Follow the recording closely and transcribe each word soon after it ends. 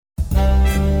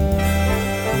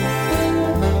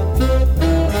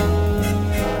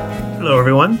Hello,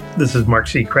 everyone. This is Mark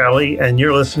C. Crowley, and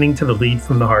you're listening to the Lead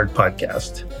from the Heart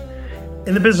podcast.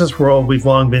 In the business world, we've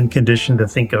long been conditioned to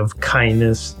think of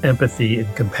kindness, empathy,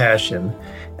 and compassion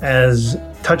as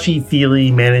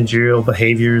touchy-feely managerial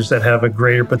behaviors that have a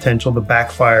greater potential to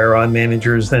backfire on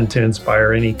managers than to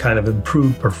inspire any kind of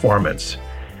improved performance.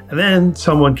 And then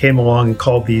someone came along and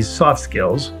called these soft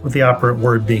skills, with the operative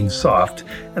word being soft,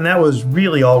 and that was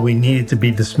really all we needed to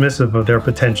be dismissive of their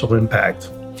potential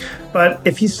impact. But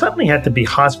if you suddenly had to be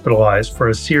hospitalized for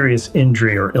a serious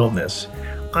injury or illness,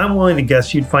 I'm willing to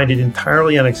guess you'd find it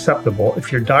entirely unacceptable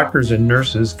if your doctors and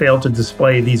nurses failed to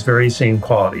display these very same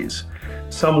qualities.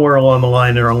 Somewhere along the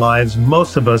line in our lives,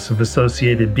 most of us have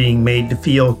associated being made to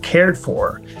feel cared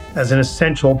for as an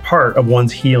essential part of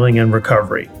one's healing and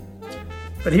recovery.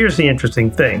 But here's the interesting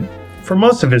thing. For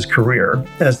most of his career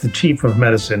as the chief of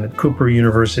medicine at Cooper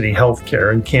University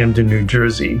Healthcare in Camden, New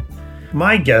Jersey,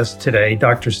 my guest today,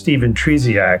 Dr. Stephen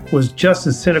Trzeciak, was just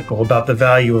as cynical about the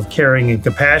value of caring and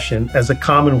compassion as a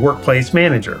common workplace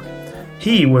manager.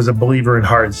 He was a believer in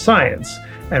hard science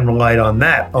and relied on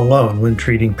that alone when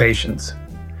treating patients.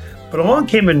 But along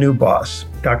came a new boss,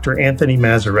 Dr. Anthony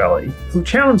Mazzarelli, who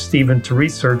challenged Stephen to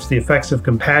research the effects of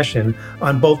compassion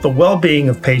on both the well-being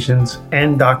of patients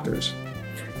and doctors.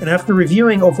 And after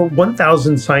reviewing over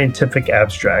 1,000 scientific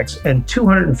abstracts and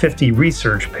 250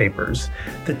 research papers,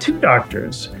 the two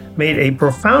doctors made a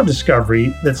profound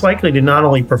discovery that's likely to not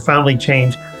only profoundly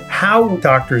change how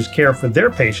doctors care for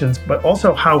their patients, but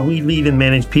also how we lead and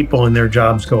manage people in their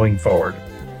jobs going forward.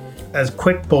 As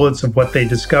quick bullets of what they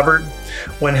discovered,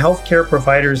 when healthcare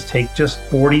providers take just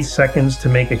 40 seconds to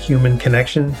make a human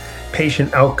connection,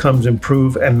 patient outcomes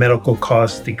improve and medical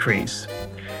costs decrease.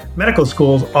 Medical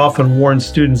schools often warn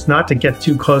students not to get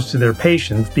too close to their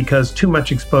patients because too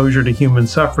much exposure to human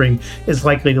suffering is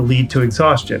likely to lead to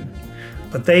exhaustion.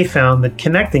 But they found that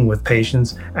connecting with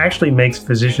patients actually makes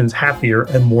physicians happier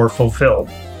and more fulfilled.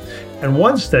 And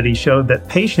one study showed that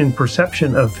patient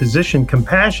perception of physician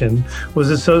compassion was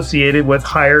associated with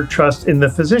higher trust in the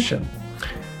physician.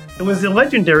 It was the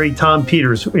legendary Tom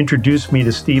Peters who introduced me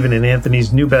to Stephen and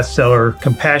Anthony's new bestseller,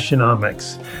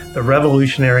 Compassionomics, the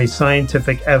revolutionary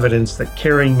scientific evidence that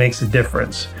caring makes a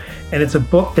difference. And it's a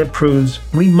book that proves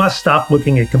we must stop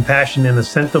looking at compassion in a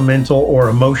sentimental or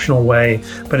emotional way,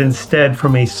 but instead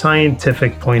from a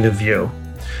scientific point of view.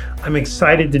 I'm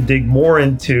excited to dig more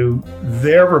into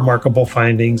their remarkable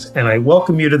findings, and I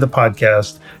welcome you to the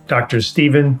podcast, Dr.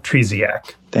 Stephen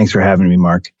Trzeciak. Thanks for having me,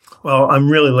 Mark. Well, I'm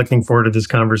really looking forward to this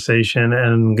conversation, and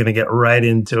I'm going to get right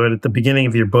into it. At the beginning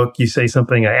of your book, you say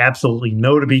something I absolutely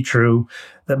know to be true,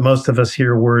 that most of us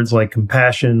hear words like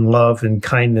compassion, love, and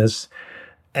kindness,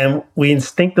 and we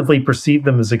instinctively perceive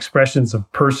them as expressions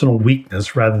of personal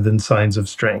weakness rather than signs of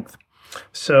strength.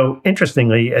 So,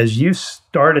 interestingly, as you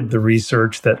started the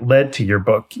research that led to your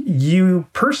book, you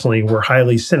personally were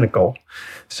highly cynical.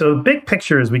 So, big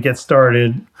picture as we get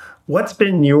started, what's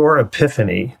been your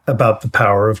epiphany about the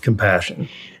power of compassion?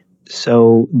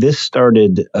 So this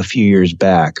started a few years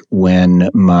back when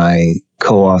my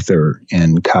co-author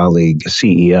and colleague,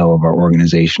 CEO of our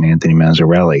organization, Anthony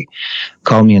Mazzarelli,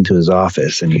 called me into his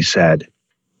office and he said,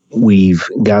 "We've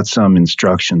got some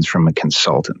instructions from a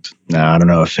consultant." Now, I don't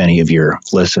know if any of your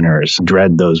listeners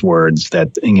dread those words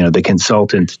that, the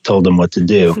consultant told them what to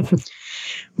do,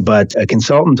 but a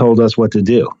consultant told us what to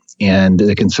do. And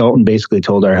the consultant basically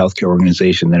told our healthcare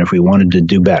organization that if we wanted to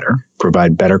do better,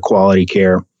 provide better quality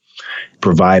care,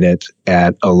 provide it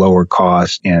at a lower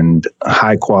cost and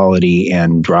high quality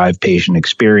and drive patient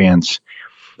experience,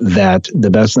 that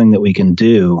the best thing that we can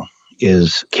do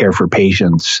is care for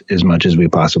patients as much as we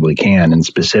possibly can. And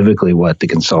specifically what the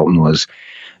consultant was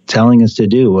telling us to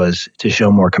do was to show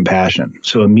more compassion.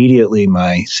 So immediately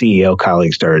my CEO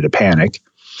colleague started to panic.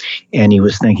 And he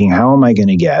was thinking, how am I going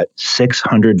to get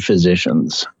 600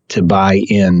 physicians to buy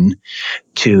in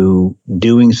to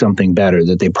doing something better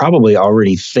that they probably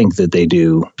already think that they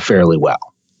do fairly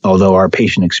well? Although our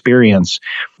patient experience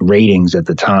ratings at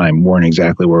the time weren't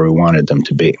exactly where we wanted them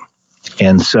to be.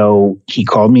 And so he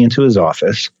called me into his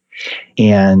office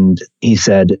and he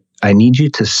said, "I need you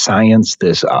to science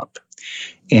this up."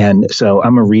 And so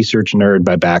I'm a research nerd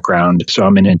by background. So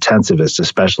I'm an intensivist, a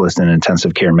specialist in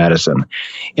intensive care medicine.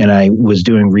 And I was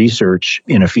doing research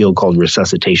in a field called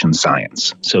resuscitation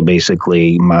science. So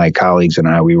basically, my colleagues and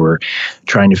I, we were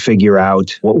trying to figure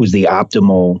out what was the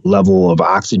optimal level of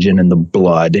oxygen in the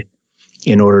blood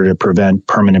in order to prevent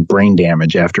permanent brain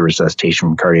damage after resuscitation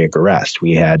from cardiac arrest.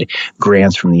 We had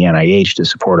grants from the NIH to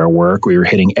support our work. We were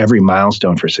hitting every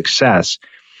milestone for success.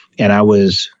 And I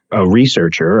was a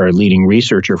researcher, our leading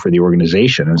researcher for the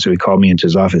organization. And so he called me into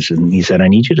his office and he said, I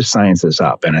need you to science this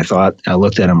up. And I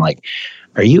looked at him like,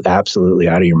 are you absolutely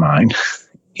out of your mind?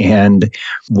 And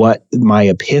what my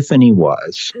epiphany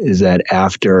was is that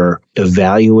after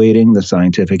evaluating the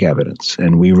scientific evidence,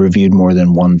 and we reviewed more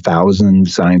than 1,000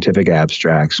 scientific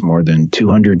abstracts, more than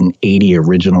 280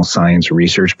 original science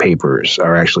research papers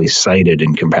are actually cited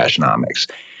in Compassionomics.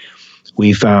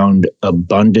 We found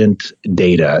abundant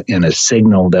data and a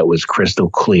signal that was crystal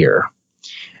clear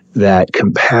that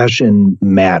compassion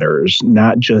matters,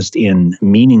 not just in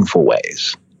meaningful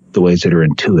ways, the ways that are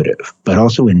intuitive, but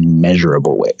also in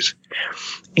measurable ways.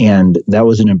 And that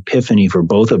was an epiphany for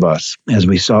both of us as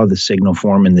we saw the signal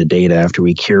form in the data after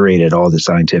we curated all the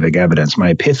scientific evidence. My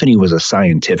epiphany was a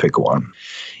scientific one.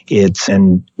 It's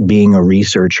in being a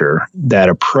researcher, that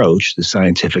approach, the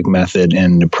scientific method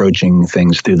and approaching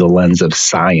things through the lens of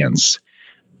science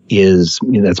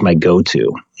that's my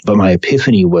go-to. But my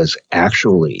epiphany was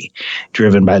actually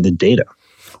driven by the data.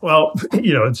 Well,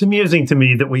 it's amusing to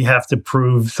me that we have to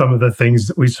prove some of the things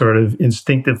that we sort of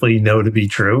instinctively know to be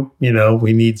true.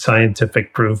 We need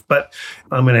scientific proof, but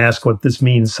I'm going to ask what this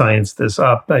means, science this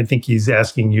up. I think he's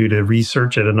asking you to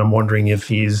research it, and I'm wondering if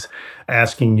he's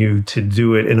asking you to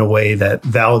do it in a way that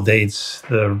validates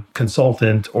the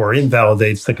consultant or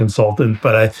invalidates the consultant.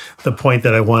 But the point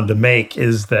that I wanted to make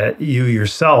is that you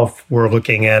yourself were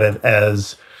looking at it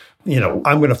as, I'm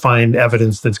going to find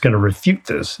evidence that's going to refute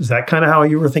this. Is that kind of how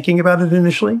you were thinking about it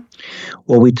initially?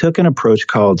 Well, we took an approach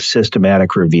called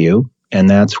systematic review, and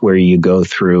that's where you go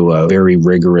through a very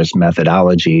rigorous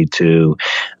methodology to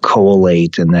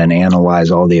collate and then analyze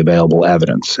all the available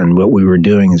evidence. And what we were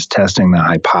doing is testing the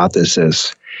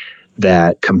hypothesis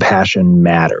that compassion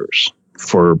matters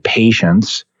for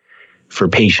patients, for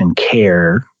patient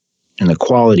care and the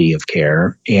quality of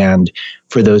care, and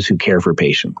for those who care for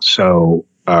patients. So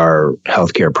our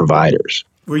healthcare providers.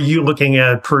 Were you looking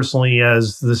at it personally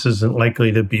as this isn't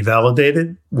likely to be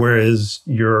validated, whereas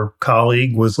your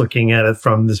colleague was looking at it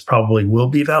from this probably will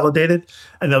be validated?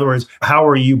 In other words, how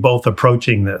are you both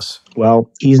approaching this?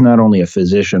 Well, he's not only a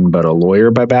physician, but a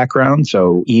lawyer by background.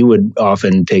 So he would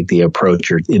often take the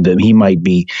approach, or he might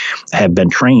have been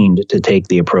trained to take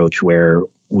the approach where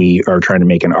we are trying to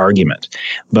make an argument.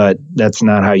 But that's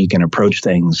not how you can approach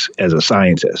things as a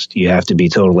scientist. You have to be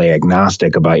totally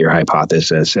agnostic about your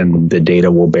hypothesis, and the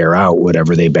data will bear out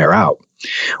whatever they bear out.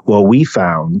 What we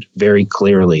found very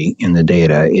clearly in the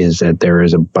data is that there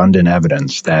is abundant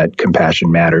evidence that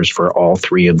compassion matters for all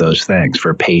three of those things,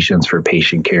 for patients, for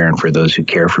patient care, and for those who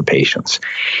care for patients.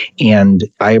 And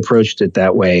I approached it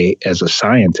that way as a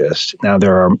scientist. Now,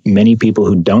 there are many people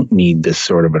who don't need this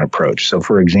sort of an approach. So,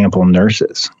 for example,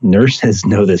 nurses. Nurses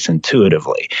know this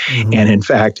intuitively. Mm-hmm. And in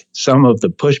fact, some of the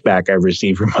pushback I've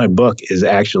received from my book is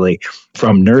actually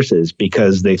from nurses,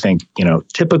 because they think,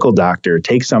 typical doctor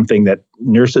takes something that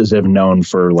nurses have known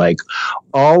for like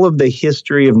all of the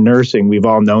history of nursing. We've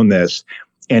all known this.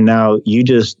 And now you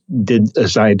just did a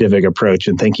scientific approach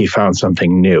and think you found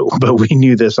something new. But we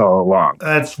knew this all along.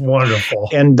 That's wonderful.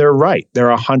 And they're right.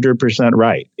 They're 100%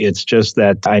 right. It's just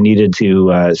that I needed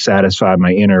to satisfy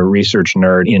my inner research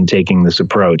nerd in taking this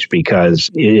approach, because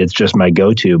it's just my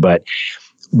go-to. But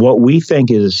what we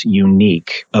think is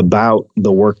unique about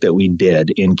the work that we did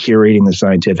in curating the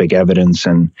scientific evidence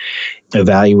and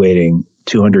evaluating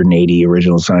 280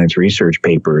 original science research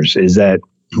papers is that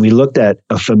we looked at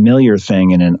a familiar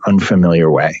thing in an unfamiliar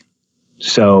way.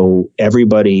 So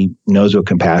everybody knows what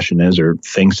compassion is, or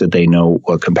thinks that they know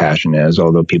what compassion is,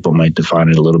 although people might define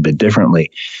it a little bit differently.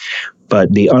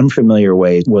 But the unfamiliar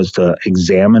way was to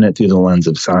examine it through the lens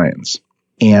of science.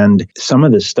 And some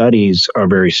of the studies are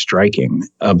very striking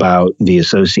about the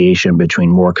association between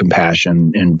more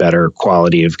compassion and better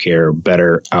quality of care,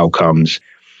 better outcomes.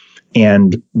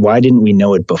 And why didn't we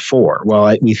know it before?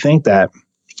 Well, we think that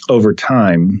over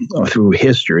time, through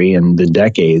history and the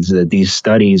decades, that these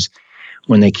studies,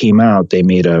 when they came out, they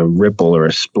made a ripple or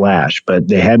a splash, but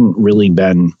they hadn't really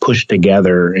been pushed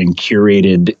together and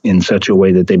curated in such a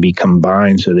way that they be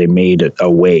combined, so they made a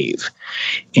wave.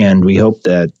 And we hope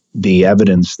that the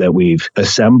evidence that we've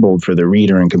assembled for the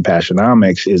reader in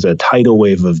Compassionomics is a tidal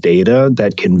wave of data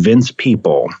that convince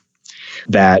people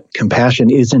that compassion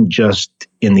isn't just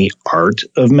in the art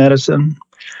of medicine,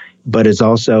 but it's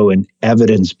also an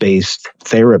evidence-based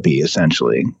therapy,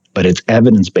 essentially. But it's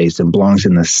evidence-based and belongs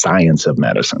in the science of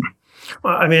medicine.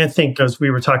 Well, I think as we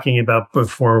were talking about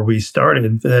before we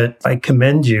started, that I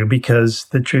commend you, because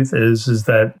the truth is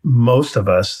that most of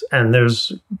us, and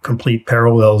there's complete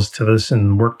parallels to this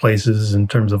in workplaces in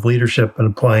terms of leadership and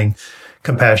applying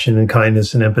compassion and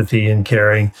kindness and empathy and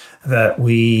caring, that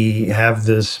we have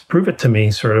this prove it to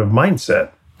me sort of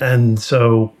mindset. And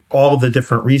so all the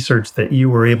different research that you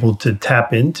were able to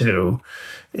tap into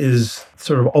is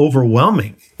sort of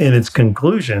overwhelming in its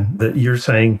conclusion that you're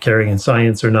saying caring and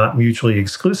science are not mutually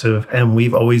exclusive. And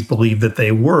we've always believed that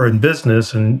they were in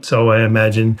business. And so I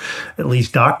imagine at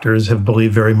least doctors have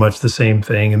believed very much the same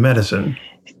thing in medicine.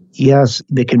 Yes,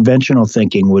 the conventional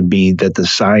thinking would be that the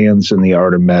science and the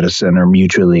art of medicine are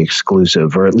mutually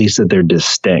exclusive, or at least that they're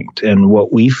distinct. And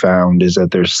what we found is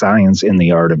that there's science in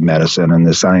the art of medicine, and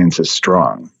the science is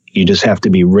strong. You just have to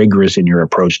be rigorous in your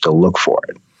approach to look for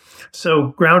it. So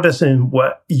ground us in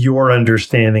what your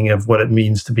understanding of what it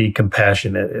means to be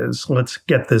compassionate is. Let's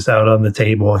get this out on the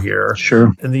table here.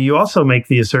 Sure. And then you also make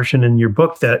the assertion in your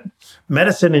book that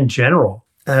medicine in general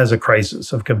has a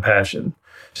crisis of compassion.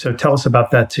 So tell us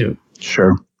about that too.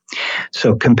 Sure.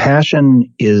 So compassion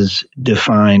is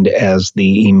defined as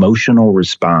the emotional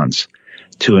response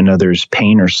to another's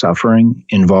pain or suffering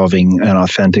involving an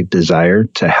authentic desire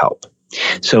to help.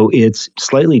 So it's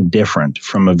slightly different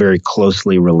from a very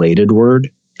closely related word,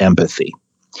 empathy.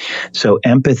 So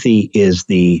empathy is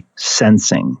the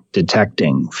sensing,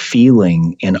 detecting,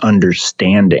 feeling, and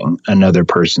understanding another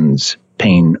person's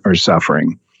pain or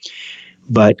suffering.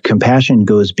 But compassion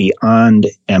goes beyond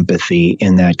empathy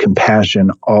in that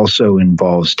compassion also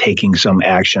involves taking some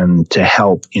action to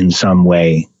help in some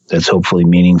way that's hopefully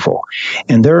meaningful.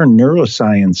 And there are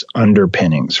neuroscience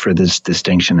underpinnings for this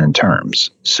distinction in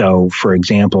terms. So, for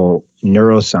example,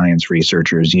 neuroscience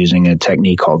researchers using a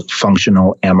technique called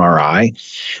functional MRI,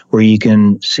 where you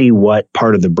can see what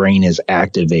part of the brain is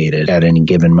activated at any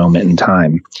given moment in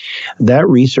time. That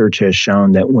research has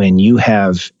shown that when you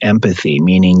have empathy,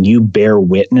 meaning you bear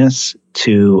witness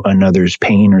to another's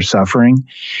pain or suffering,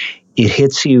 it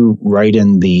hits you right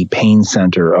in the pain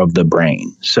center of the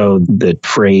brain. So the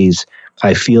phrase,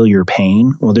 I feel your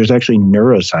pain, well, there's actually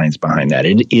neuroscience behind that.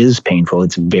 It is painful.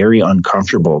 It's very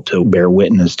uncomfortable to bear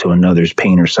witness to another's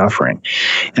pain or suffering.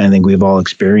 And I think we've all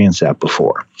experienced that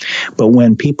before. But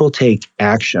when people take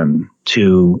action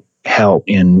to help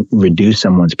and reduce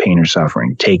someone's pain or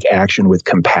suffering, take action with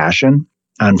compassion,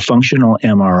 on functional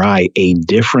MRI, a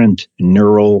different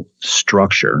neural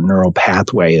structure, neural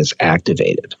pathway is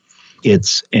activated.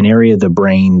 It's an area of the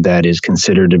brain that is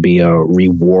considered to be a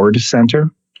reward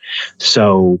center.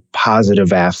 So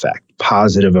positive affect,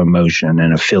 positive emotion,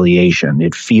 and affiliation,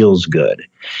 it feels good.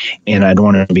 And I don't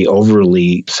want to be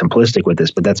overly simplistic with this,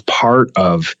 but that's part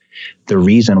of the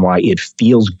reason why it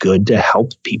feels good to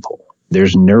help people.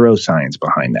 There's neuroscience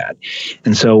behind that.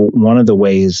 And so one of the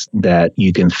ways that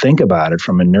you can think about it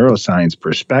from a neuroscience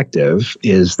perspective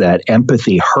is that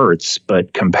empathy hurts,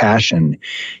 but compassion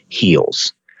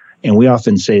heals. And we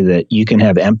often say that you can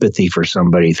have empathy for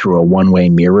somebody through a one-way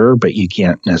mirror, but you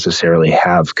can't necessarily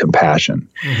have compassion.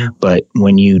 Mm-hmm. But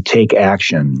when you take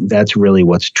action, that's really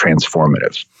what's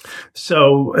transformative.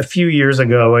 So a few years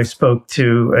ago, I spoke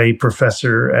to a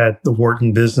professor at the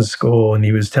Wharton Business School, and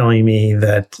he was telling me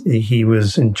that he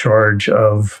was in charge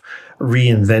of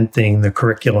reinventing the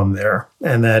curriculum there,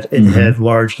 and that it had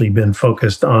largely been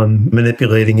focused on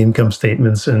manipulating income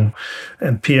statements and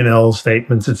P&L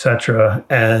statements, et cetera.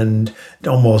 And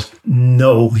almost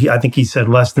I think he said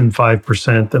less than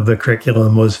 5% of the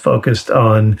curriculum was focused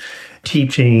on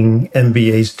teaching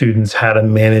MBA students how to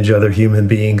manage other human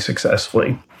beings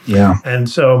successfully. Yeah. And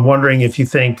so I'm wondering if you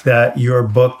think that your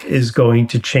book is going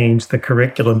to change the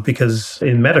curriculum because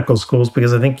in medical schools,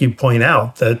 because I think you point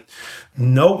out that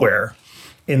nowhere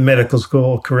in medical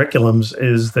school curriculums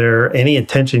is there any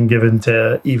attention given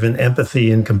to even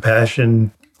empathy and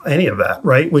compassion, any of that,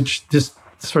 right? Which just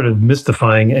sort of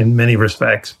mystifying in many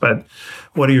respects. But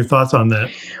what are your thoughts on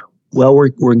that? Well,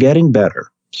 we're getting better.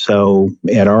 So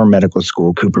at our medical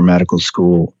school, Cooper Medical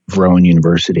School, Rowan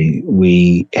University,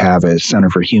 we have a Center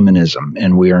for Humanism,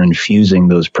 and we are infusing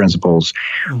those principles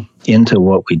into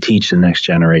what we teach the next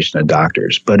generation of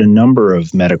doctors. But a number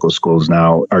of medical schools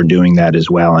now are doing that as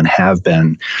well and have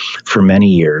been for many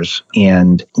years.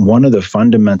 And one of the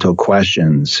fundamental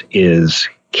questions is,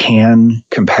 can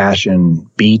compassion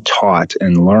be taught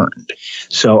and learned?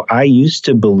 So I used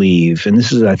to believe, and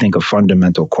this is, I think, a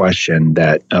fundamental question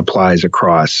that applies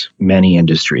across many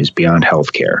industries beyond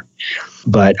healthcare.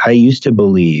 But I used to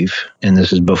believe, and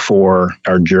this is before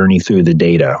our journey through the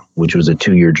data, which was a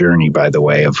 2-year journey, by the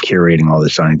way, of curating all the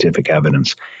scientific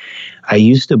evidence. I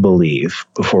used to believe,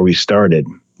 before we started,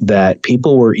 that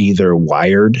people were either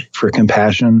wired for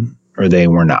compassion or they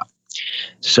were not.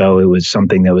 So it was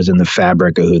something that was in the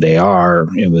fabric of who they are.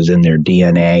 It was in their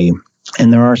DNA.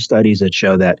 And there are studies that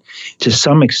show that to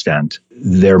some extent,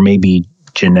 there may be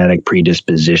genetic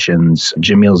predispositions.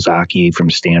 Jamil Zaki from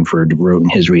Stanford wrote in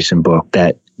his recent book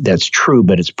that that's true,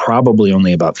 but it's probably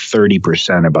only about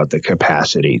 30% about the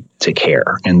capacity to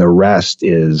care. And the rest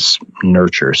is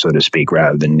nurture, so to speak,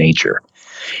 rather than nature.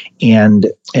 And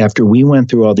after we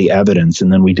went through all the evidence,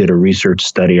 and then we did a research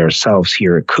study ourselves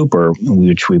here at Cooper,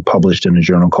 which we published in a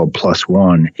journal called PLOS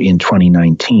ONE in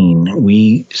 2019,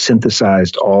 we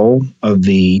synthesized all of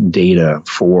the data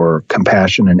for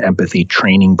compassion and empathy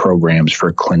training programs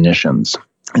for clinicians.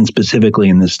 And specifically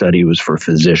in this study, it was for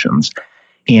physicians.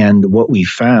 And what we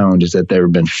found is that there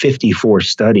have been 54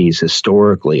 studies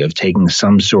historically of taking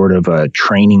some sort of a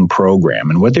training program.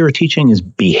 And what they were teaching is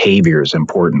behaviors,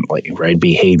 importantly, right?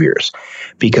 Behaviors.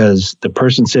 Because the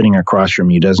person sitting across from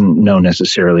you doesn't know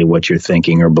necessarily what you're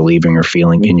thinking or believing or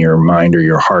feeling in your mind or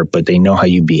your heart, but they know how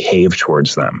you behave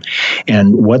towards them.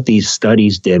 And what these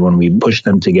studies did when we pushed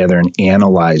them together and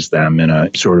analyzed them in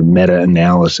a sort of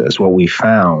meta-analysis, what we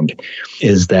found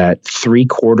is that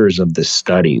 3/4 of the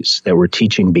studies that were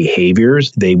teaching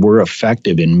behaviors, they were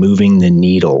effective in moving the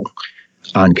needle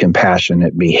on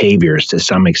compassionate behaviors to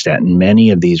some extent. And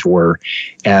many of these were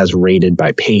as rated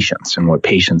by patients and what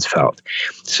patients felt.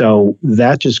 So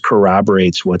that just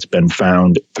corroborates what's been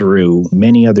found through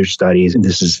many other studies. And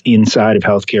this is inside of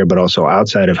healthcare, but also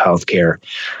outside of healthcare.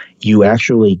 You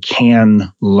actually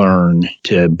can learn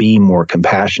to be more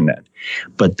compassionate.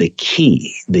 But the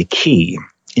key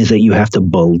is that you have to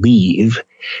believe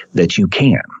that you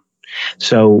can.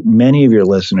 So many of your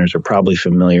listeners are probably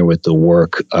familiar with the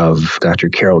work of Dr.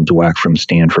 Carol Dweck from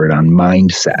Stanford on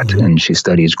mindset, and she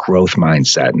studies growth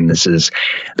mindset. And this has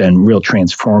been real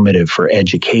transformative for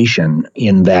education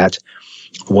in that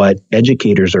what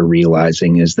educators are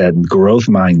realizing is that growth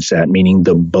mindset, meaning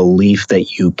the belief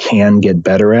that you can get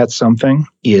better at something,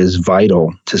 is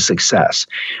vital to success.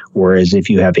 Whereas if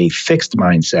you have a fixed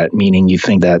mindset, meaning you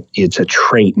think that it's a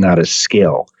trait, not a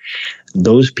skill,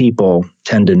 those people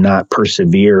tend to not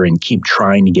persevere and keep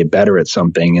trying to get better at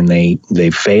something, and they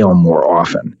fail more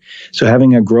often. So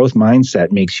having a growth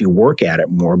mindset makes you work at it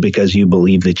more because you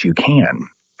believe that you can.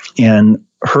 And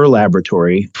her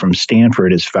laboratory from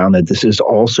Stanford has found that this is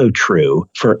also true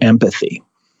for empathy.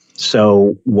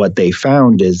 So what they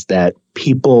found is that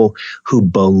people who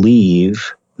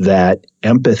believe that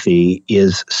empathy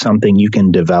is something you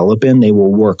can develop in, they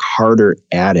will work harder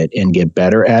at it and get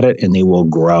better at it, and they will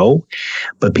grow.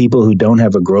 But people who don't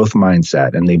have a growth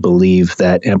mindset and they believe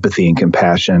that empathy and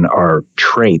compassion are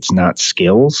traits, not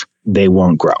skills, they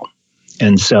won't grow.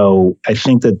 And so I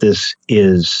think that this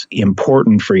is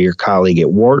important for your colleague at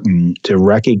Wharton to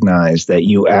recognize that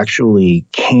you actually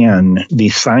can, the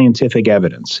scientific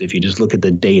evidence, if you just look at the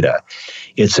data,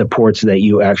 it supports that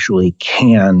you actually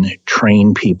can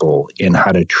train people in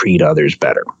how to treat others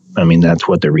better. I mean, that's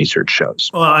what the research shows.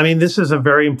 Well, I mean, this is a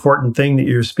very important thing that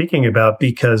you're speaking about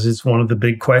because it's one of the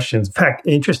big questions. In fact,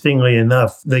 interestingly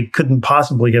enough, they couldn't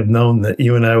possibly have known that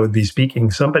you and I would be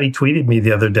speaking. Somebody tweeted me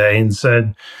the other day and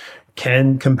said,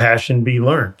 "Can compassion be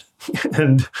learned?"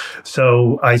 And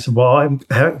so I said, well, I'm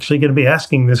actually going to be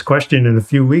asking this question in a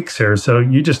few weeks here. So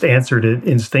you just answered it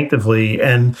instinctively.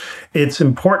 And it's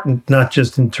important, not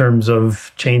just in terms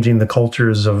of changing the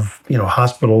cultures of,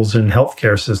 hospitals and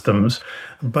healthcare systems,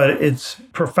 but it's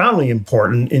profoundly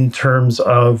important in terms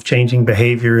of changing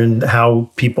behavior and how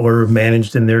people are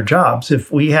managed in their jobs.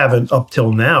 If we haven't up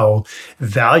till now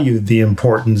valued the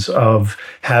importance of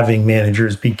having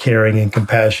managers be caring and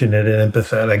compassionate and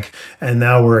empathetic, and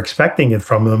now we're expecting it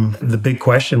from them, the big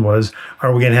question was,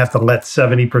 are we going to have to let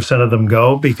 70% of them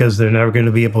go because they're never going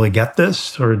to be able to get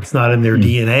this, or it's not in their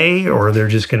DNA, or they're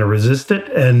just going to resist it?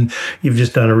 And you've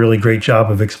just done a really great job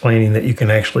of explaining that you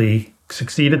can actually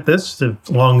succeed at this as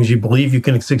long as you believe you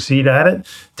can succeed at it.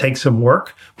 Take some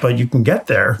work, but you can get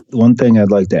there. One thing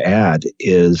I'd like to add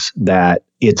is that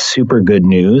it's super good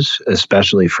news,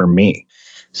 especially for me.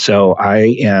 So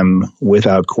I am,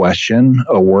 without question,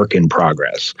 a work in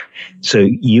progress. So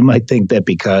you might think that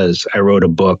because I wrote a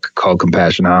book called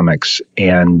Compassionomics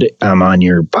and I'm on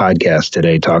your podcast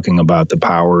today talking about the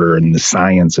power and the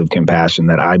science of compassion,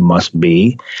 that I must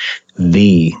be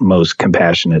the most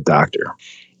compassionate doctor.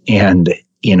 And,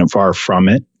 far from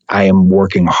it, I am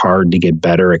working hard to get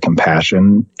better at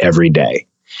compassion every day.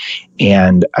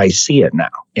 And I see it now,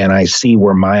 and I see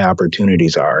where my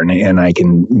opportunities are, and I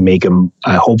can make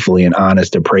hopefully an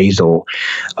honest appraisal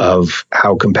of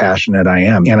how compassionate I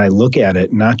am. And I look at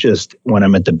it not just when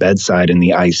I'm at the bedside in the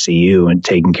ICU and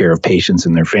taking care of patients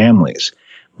and their families,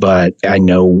 but I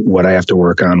know what I have to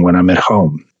work on when I'm at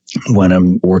home, when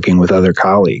I'm working with other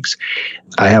colleagues.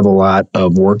 I have a lot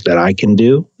of work that I can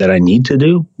do, that I need to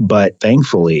do, but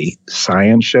thankfully,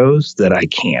 science shows that I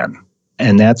can.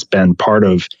 And that's been part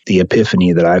of the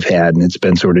epiphany that I've had. And it's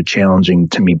been sort of challenging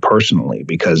to me personally,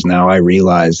 because now I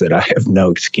realize that I have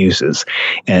no excuses.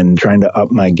 And trying to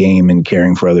up my game in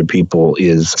caring for other people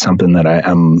is something that I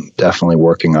am definitely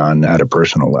working on at a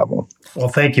personal level. Well,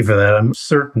 thank you for that. I'm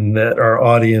certain that our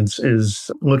audience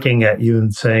is looking at you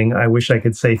and saying, I wish I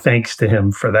could say thanks to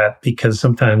him for that, because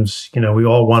sometimes, we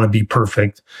all want to be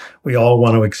perfect. We all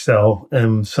want to excel.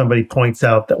 And somebody points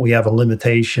out that we have a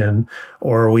limitation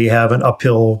or we have an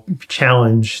uphill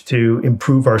challenge to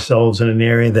improve ourselves in an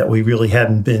area that we really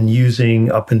hadn't been using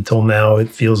up until now. It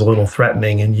feels a little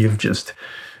threatening, and you've just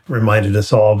reminded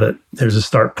us all that there's a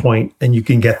start point and you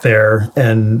can get there.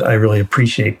 And I really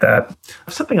appreciate that.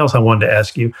 Something else I wanted to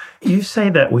ask you. You say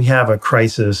that we have a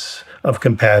crisis of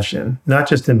compassion, not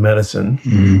just in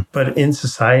medicine, but in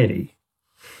society.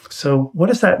 So what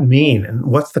does that mean? And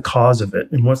what's the cause of it?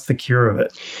 And what's the cure of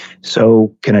it?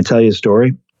 So can I tell you a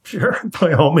story? Sure,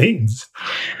 by all means.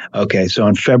 Okay, so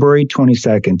on February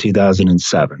 22nd,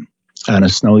 2007, on a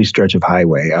snowy stretch of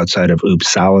highway outside of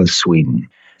Uppsala, Sweden,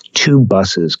 2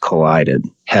 buses collided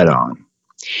head-on.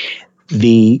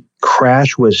 The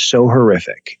crash was so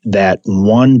horrific that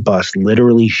one bus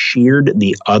literally sheared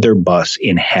the other bus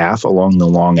in half along the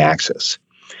long axis.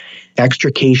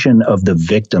 Extrication of the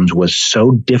victims was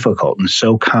so difficult and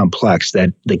so complex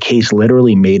that the case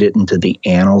literally made it into the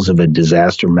annals of a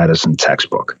disaster medicine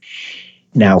textbook.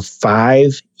 Now,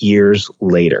 5 years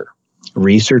later,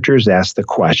 researchers asked the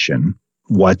question,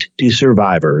 what do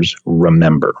survivors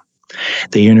remember?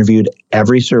 They interviewed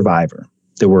every survivor.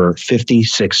 There were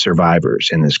 56 survivors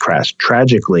in this crash.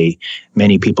 Tragically,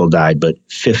 many people died, but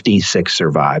 56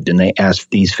 survived. And they asked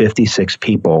these 56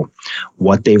 people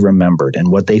what they remembered.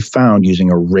 And what they found using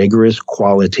a rigorous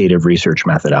qualitative research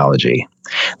methodology,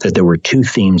 that there were 2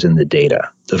 themes in the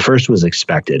data. The first was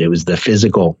expected. It was the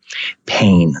physical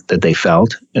pain that they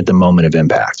felt at the moment of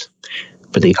impact.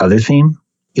 But the other theme,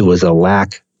 it was a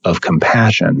lack of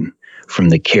compassion from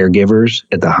the caregivers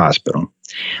at the hospital.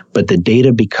 But the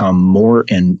data become more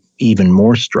and even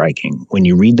more striking when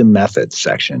you read the methods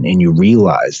section and you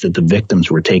realize that the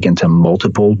victims were taken to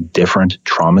multiple different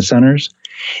trauma centers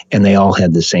and they all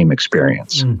had the same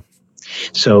experience.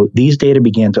 So these data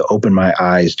began to open my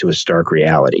eyes to a stark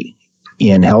reality.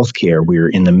 In healthcare, we're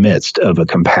in the midst of a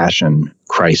compassion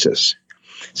crisis.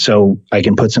 So I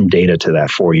can put some data to that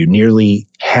for you. Nearly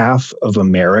half of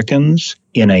Americans,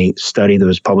 in a study that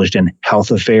was published in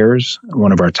Health Affairs,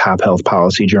 one of our top health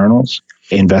policy journals,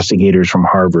 investigators from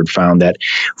Harvard found that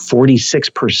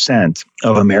 46%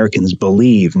 of Americans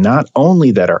believe not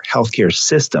only that our healthcare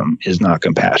system is not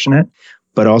compassionate,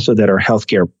 but also that our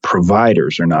healthcare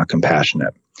providers are not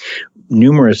compassionate.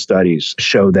 Numerous studies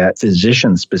show that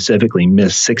physicians specifically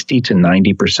miss 60 to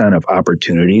 90% of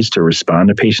opportunities to respond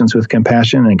to patients with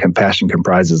compassion, and compassion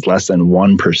comprises less than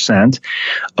 1%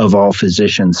 of all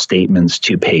physician statements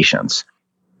to patients.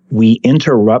 We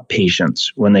interrupt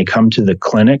patients when they come to the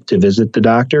clinic to visit the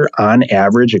doctor. On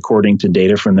average, according to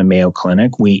data from the Mayo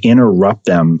Clinic, we interrupt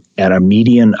them at a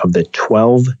median of the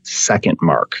 12-second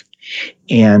mark.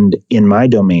 And in my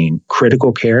domain,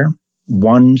 critical care,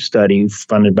 one study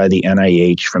funded by the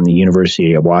NIH from the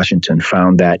University of Washington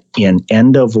found that in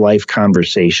end-of-life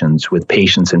conversations with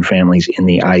patients and families in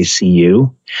the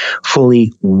ICU,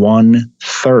 fully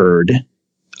 1/3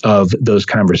 of those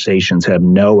conversations have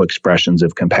no expressions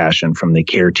of compassion from the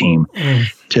care team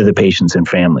to the patients and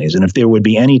families. And if there would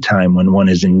be any time when one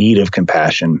is in need of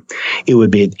compassion, it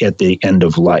would be at the end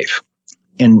of life.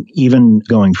 And even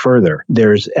going further,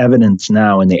 there's evidence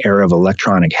now in the era of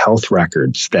electronic health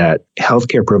records that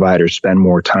healthcare providers spend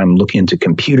more time looking into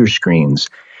computer screens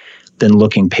than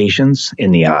looking patients in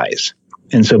the eyes.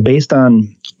 And so based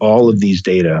on all of these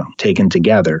data taken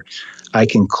together, I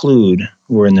conclude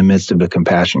we're in the midst of a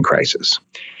compassion crisis.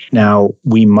 Now,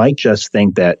 we might just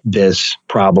think that this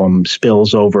problem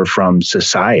spills over from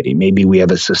society. Maybe we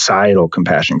have a societal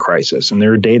compassion crisis, and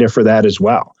there are data for that as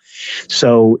well.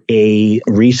 So a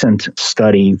recent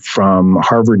study from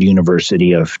Harvard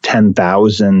University of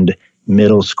 10,000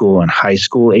 middle school and high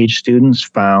school age students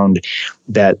found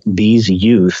that these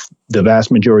youth, the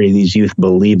vast majority of these youth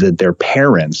believe that their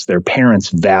parents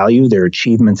value their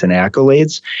achievements and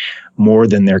accolades more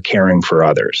than their caring for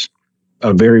others.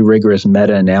 A very rigorous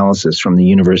meta-analysis from the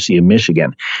University of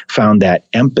Michigan found that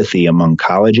empathy among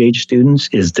college-age students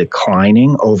is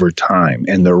declining over time,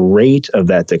 and the rate of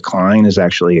that decline is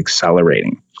actually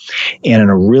accelerating. And in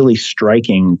a really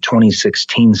striking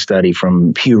 2016 study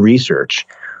from Pew Research,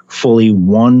 fully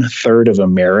 1/3 of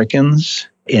Americans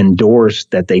endorsed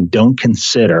that they don't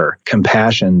consider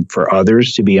compassion for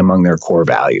others to be among their core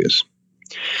values.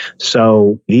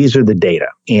 So these are the data.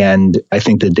 And I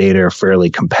think the data are fairly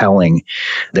compelling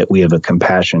that we have a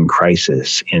compassion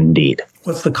crisis indeed.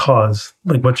 What's the cause?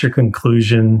 Like, what's your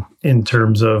conclusion in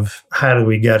terms of how do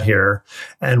we get here?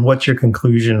 And what's your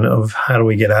conclusion of how do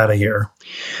we get out of here?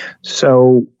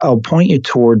 So I'll point you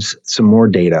towards some more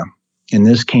data. And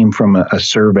this came from a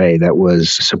survey that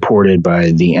was supported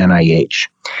by the NIH.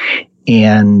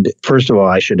 And first of all,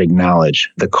 I should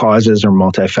acknowledge the causes are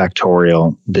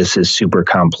multifactorial. This is super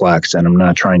complex, and I'm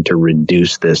not trying to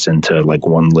reduce this into like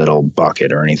one little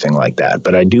bucket or anything like that.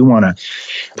 But I do want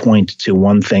to point to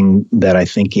one thing that I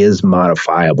think is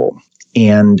modifiable.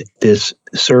 And this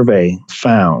survey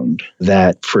found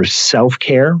that for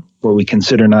self-care, what we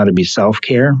consider now to be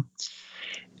self-care,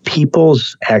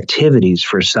 people's activities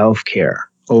for self-care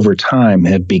over time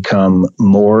have become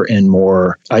more and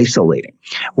more isolating.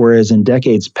 Whereas in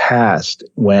decades past,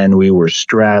 when we were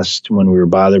stressed, when we were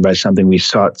bothered by something, we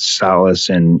sought solace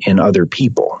in other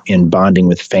people, in bonding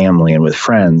with family and with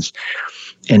friends.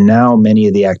 And now many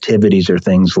of the activities are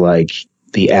things like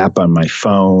the app on my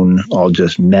phone, I'll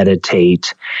just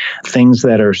meditate, things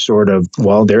that are sort of,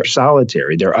 well, they're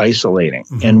solitary, they're isolating.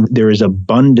 Mm-hmm. And there is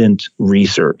abundant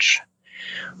research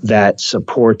that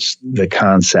supports the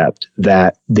concept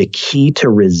that the key to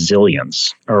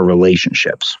resilience are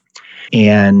relationships.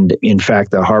 And in fact,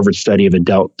 the Harvard study of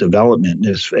adult development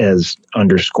has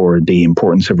underscored the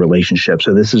importance of relationships.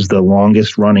 So this is the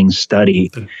longest running study.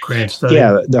 The Grant study?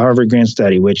 Yeah, the Harvard Grant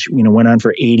study, which went on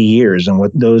for 80 years. And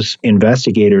what those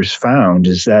investigators found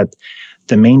is that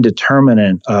the main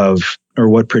determinant of, or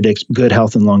what predicts good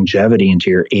health and longevity into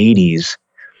your 80s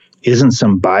isn't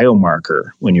some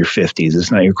biomarker when you're 50s. It's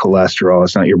not your cholesterol.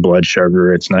 It's not your blood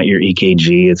sugar. It's not your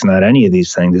EKG. It's not any of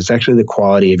these things. It's actually the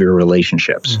quality of your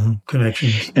relationships. Mm-hmm.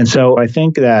 Connections. And so I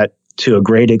think that to a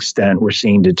great extent, we're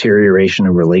seeing deterioration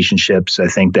of relationships. I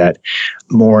think that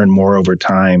more and more over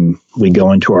time, we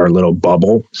go into our little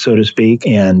bubble, so to speak.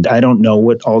 And I don't know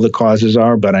what all the causes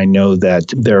are, but I know that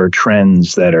there are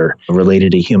trends that are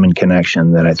related to human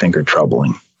connection that I think are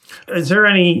troubling. Is there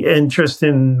any interest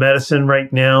in medicine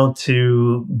right now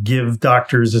to give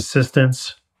doctors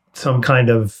assistants, some kind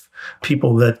of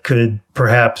people that could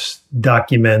perhaps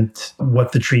document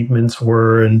what the treatments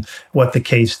were and what the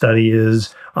case study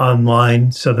is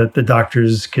online so that the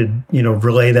doctors could,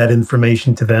 relay that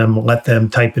information to them, let them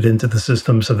type it into the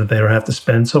system so that they don't have to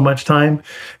spend so much time?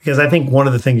 Because I think one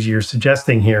of the things you're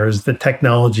suggesting here is the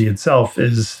technology itself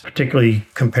is particularly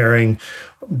comparing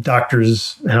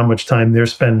doctors, how much time they're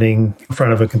spending in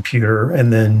front of a computer,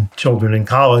 and then children in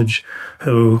college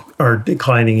who are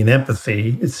declining in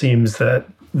empathy. It seems that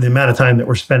the amount of time that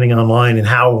we're spending online and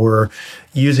how we're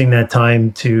using that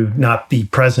time to not be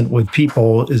present with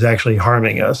people is actually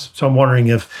harming us. So I'm wondering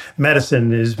if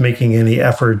medicine is making any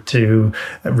effort to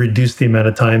reduce the amount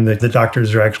of time that the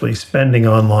doctors are actually spending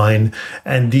online.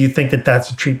 And do you think that that's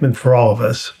a treatment for all of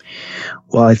us?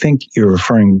 Well, I think you're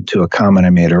referring to a comment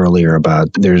I made earlier about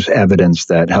there's evidence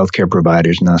that healthcare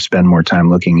providers now spend more time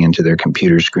looking into their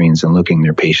computer screens and looking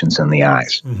their patients in the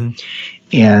eyes. Mm-hmm.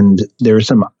 And there's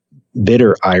some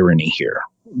bitter irony here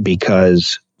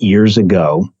because years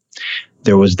ago,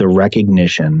 there was the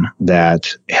recognition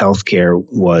that healthcare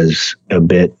was a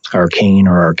bit arcane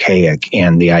or archaic,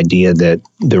 and the idea that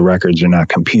the records are not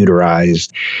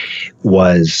computerized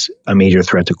was a major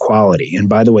threat to quality. And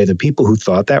by the way, the people who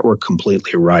thought that were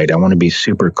completely right. I want to be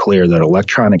super clear that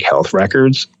electronic health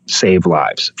records save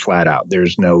lives, flat out.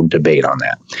 There's no debate on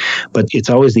that. But it's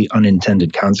always the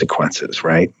unintended consequences,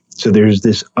 right? So there's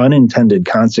this unintended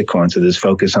consequence of this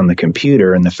focus on the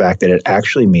computer and the fact that it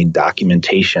actually made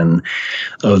documentation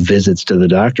of visits to the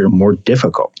doctor more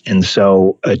difficult. And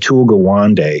so Atul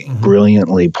Gawande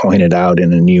brilliantly pointed out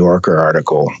in a New Yorker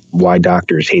article why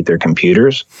doctors hate their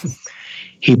computers.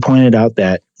 He pointed out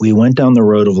that we went down the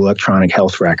road of electronic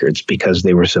health records because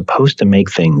they were supposed to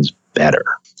make things better.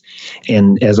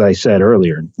 And as I said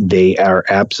earlier, they are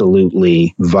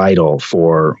absolutely vital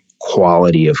for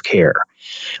quality of care.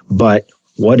 But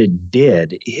what it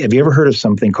did, have you ever heard of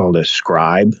something called a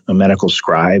scribe, a medical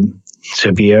scribe? So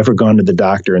have you ever gone to the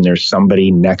doctor and there's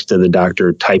somebody next to the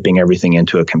doctor typing everything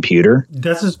into a computer?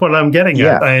 This is what I'm getting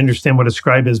at. I understand what a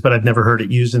scribe is, but I've never heard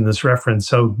it used in this reference.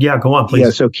 So yeah, go on, please. Yeah,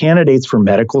 so candidates for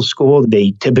medical school,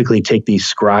 they typically take these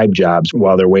scribe jobs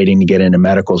while they're waiting to get into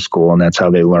medical school, and that's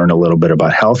how they learn a little bit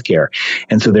about healthcare.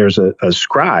 And so there's a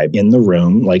scribe in the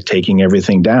room, like taking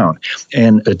everything down.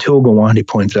 And Atul Gawande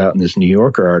points out in this New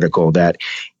Yorker article that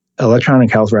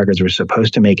electronic health records were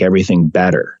supposed to make everything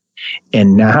better.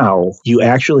 And now you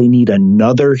actually need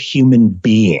another human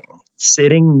being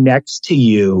sitting next to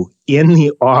you in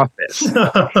the office.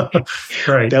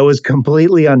 Right. That was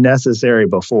completely unnecessary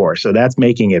before. So that's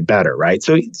making it better, right?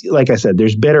 So like I said,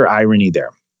 there's bitter irony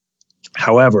there.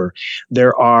 However,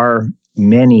 there are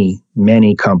many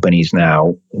companies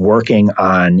now working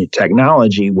on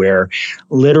technology where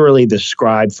literally the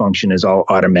scribe function is all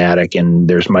automatic and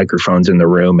there's microphones in the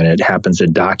room and it happens to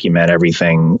document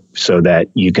everything so that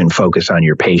you can focus on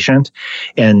your patient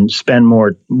and spend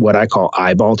more what I call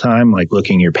eyeball time, like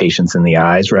looking your patients in the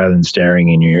eyes rather than staring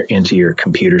into your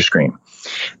computer screen.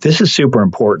 This is super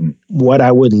important. What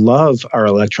I would love our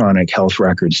electronic health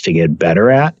records to get better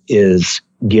at is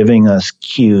giving us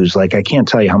cues. Like I can't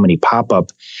tell you how many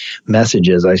pop-up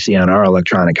messages I see on our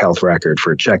electronic health record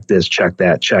for check this, check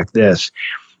that, check this.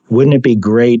 Wouldn't it be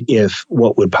great if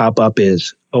what would pop up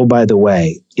is, oh, by the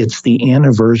way, it's the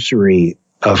anniversary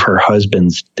of her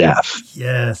husband's death.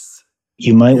 Yes.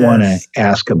 You might want to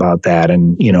ask about that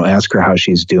and, ask her how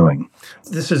she's doing.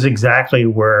 This is exactly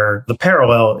where the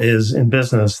parallel is in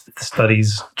business. The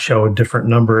studies show a different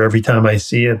number every time I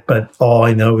see it, but all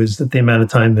I know is that the amount of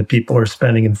time that people are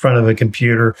spending in front of a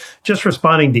computer just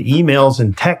responding to emails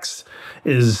and texts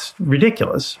is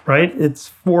ridiculous, right? It's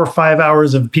 4 or 5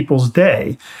 hours of people's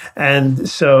day. And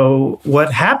so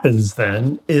what happens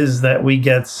then is that we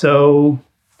get so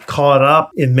caught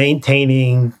up in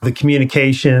maintaining the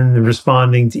communication,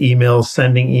 responding to emails,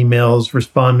 sending emails,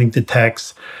 responding to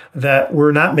texts, that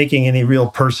we're not making any real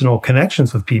personal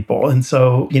connections with people. And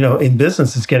so, in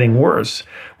business, it's getting worse,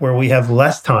 where we have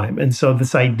less time. And so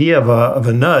this idea of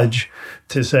a nudge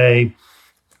to say,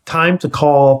 time to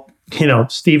call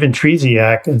Stephen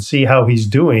Treziak and see how he's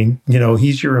doing.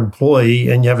 He's your employee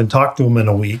and you haven't talked to him in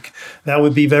a week. That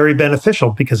would be very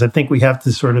beneficial because I think we have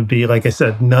to sort of be, like I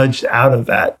said, nudged out of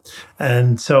that.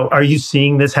 And so are you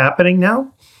seeing this happening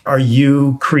now? Are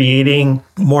you creating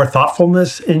more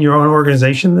thoughtfulness in your own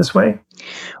organization this way?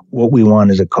 What we want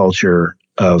is a culture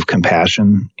of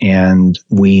compassion, and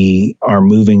we are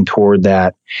moving toward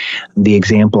that. The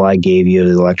example I gave you,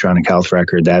 the electronic health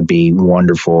record, that'd be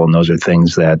wonderful, and those are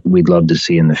things that we'd love to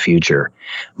see in the future.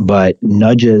 But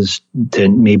nudges to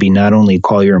maybe not only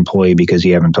call your employee because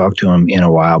you haven't talked to him in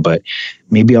a while, but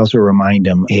maybe also remind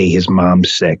him, hey, his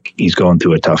mom's sick. He's going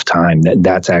through a tough time.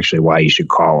 That's actually why you should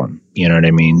call him. You know what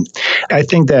I mean? I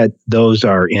think that those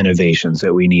are innovations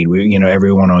that we need.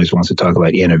 Everyone always wants to talk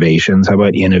about innovations. How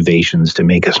about innovations to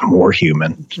make us more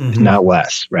human, not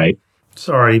less, right?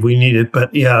 Sorry, we need it.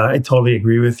 But yeah, I totally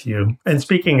agree with you. And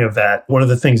speaking of that, one of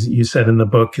the things that you said in the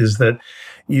book is that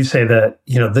you say that,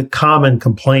 the common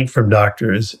complaint from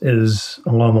doctors is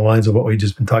along the lines of what we've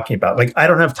just been talking about. Like, I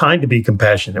don't have time to be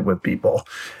compassionate with people.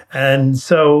 And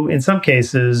so in some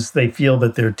cases, they feel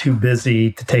that they're too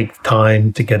busy to take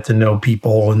time to get to know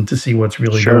people and to see what's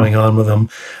really going on with them.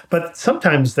 But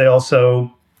sometimes they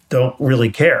also don't really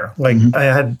care. Like I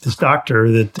had this doctor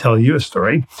that tell you a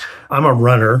story. I'm a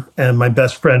runner and my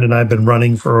best friend and I have been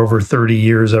running for over 30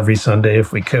 years every Sunday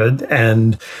if we could.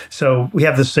 And so we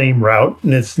have the same route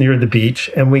and it's near the beach.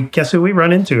 And guess who we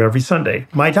run into every Sunday?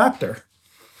 My doctor.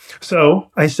 So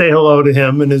I say hello to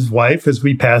him and his wife as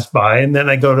we pass by. And then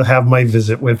I go to have my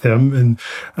visit with him. And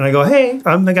I go, hey,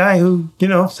 I'm the guy who,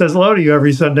 says hello to you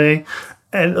every Sunday.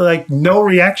 And no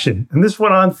reaction. And this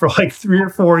went on for 3 or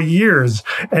 4 years.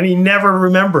 And he never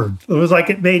remembered. It was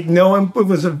it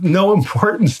was of no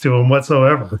importance to him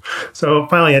whatsoever. So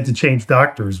finally I had to change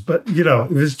doctors. But,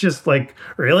 it was just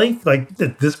really?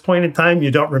 At this point in time,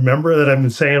 you don't remember that I've been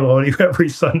saying hello to you every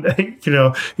Sunday?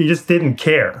 He just didn't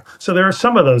care. So there are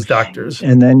some of those doctors.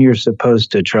 And then you're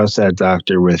supposed to trust that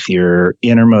doctor with your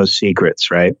innermost secrets,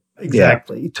 right?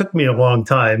 Exactly. Yeah. It took me a long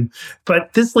time.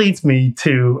 But this leads me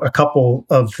to a couple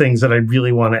of things that I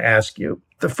really want to ask you.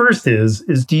 The first is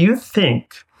do you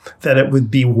think that it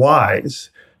would be wise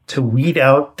to weed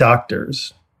out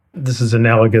doctors, this is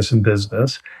analogous in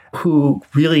business, who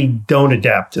really don't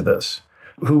adapt to this,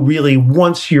 who really,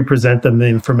 once you present them the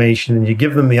information and you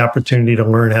give them the opportunity to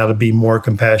learn how to be more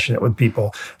compassionate with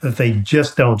people, that they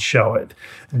just don't show it?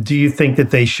 Do you think that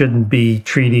they shouldn't be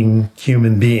treating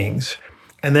human beings?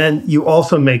 And then you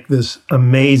also make this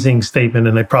amazing statement,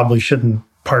 and I probably shouldn't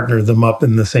partner them up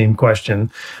in the same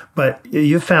question, but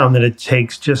you found that it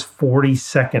takes just 40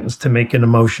 seconds to make an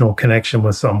emotional connection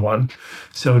with someone.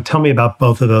 So tell me about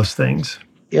both of those things.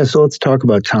 Yeah, so let's talk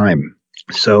about time.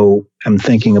 So I'm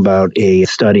thinking about a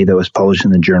study that was published in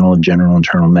the Journal of General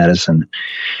Internal Medicine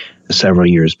several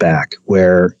years back,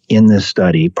 where in this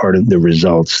study, part of the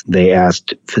results, they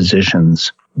asked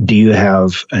physicians, do you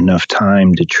have enough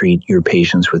time to treat your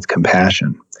patients with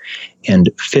compassion? And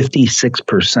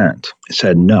 56%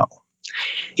 said no.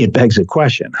 it begs a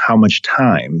question: how much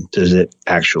time does it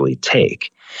actually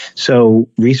take? So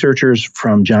researchers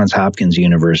from Johns Hopkins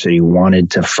University wanted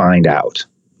to find out.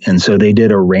 And so they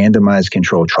did a randomized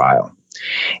control trial.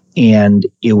 And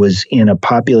it was in a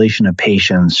population of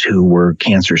patients who were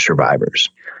cancer survivors.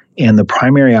 And the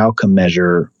primary outcome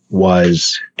measure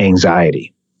was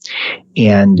anxiety.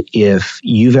 And if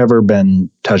you've ever been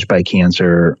touched by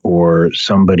cancer or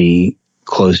somebody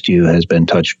close to you has been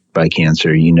touched by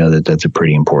cancer, you know that that's a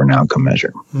pretty important outcome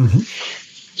measure. Mm-hmm.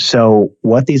 So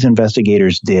what these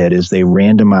investigators did is they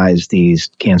randomized these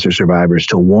cancer survivors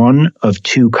to one of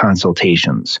two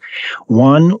consultations.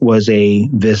 One was a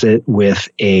visit with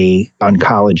an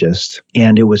oncologist,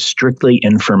 and it was strictly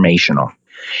informational.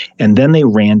 And then they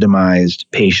randomized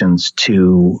patients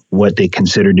to what they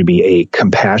considered to be a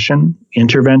compassion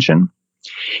intervention.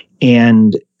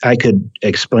 And I could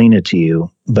explain it to you,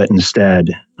 but instead,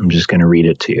 I'm just going to read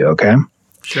it to you, okay?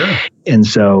 Sure. And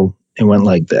so it went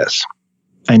like this.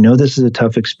 I know this is a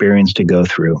tough experience to go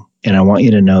through, and I want you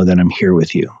to know that I'm here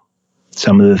with you.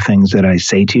 Some of the things that I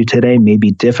say to you today may be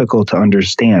difficult to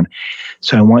understand,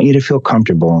 so I want you to feel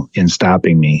comfortable in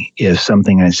stopping me if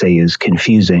something I say is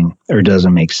confusing or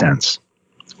doesn't make sense.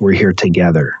 We're here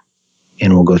together,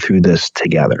 and we'll go through this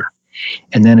together.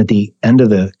 And then at the end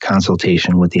of the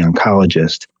consultation with the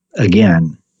oncologist,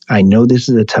 again, I know this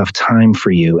is a tough time for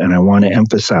you, and I want to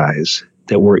emphasize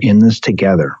that we're in this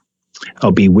together.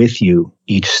 I'll be with you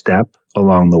each step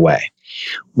along the way.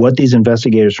 What these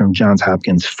investigators from Johns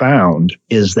Hopkins found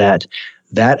is that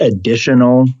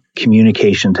additional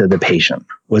communication to the patient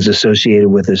was associated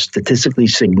with a statistically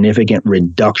significant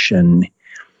reduction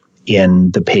in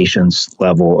the patient's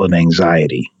level of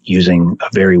anxiety using a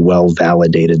very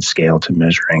well-validated scale to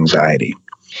measure anxiety.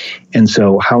 And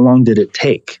so how long did it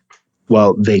take?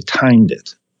 Well, they timed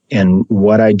it. And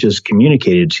what I just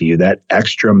communicated to you, that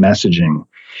extra messaging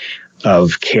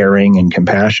of caring and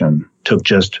compassion, took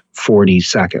just 40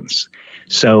 seconds.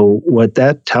 So what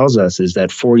that tells us is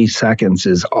that 40 seconds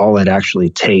is all it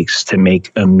actually takes to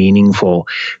make a meaningful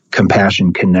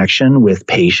compassion connection with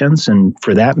patients, and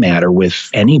for that matter,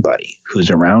 with anybody who's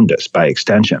around us by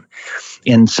extension.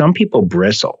 And some people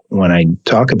bristle when I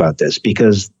talk about this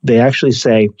because they actually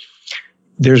say,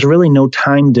 there's really no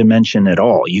time dimension at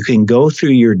all. You can go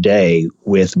through your day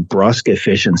with brusque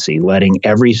efficiency, letting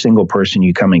every single person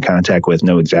you come in contact with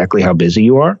know exactly how busy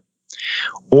you are.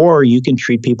 Or you can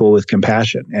treat people with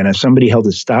compassion. And if somebody held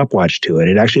a stopwatch to it,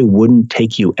 it actually wouldn't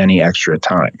take you any extra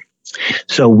time.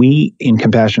 So we, in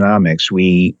Compassionomics,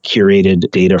 we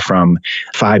curated data from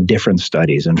 5 different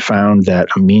studies and found that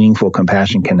a meaningful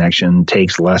compassion connection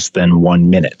takes less than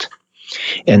 1 minute.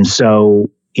 And so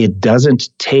it doesn't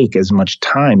take as much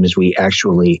time as we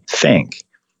actually think.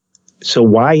 So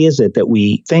why is it that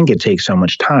we think it takes so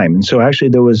much time? And so actually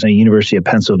there was a University of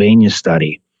Pennsylvania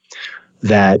study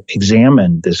that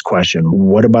examined this question.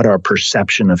 What about our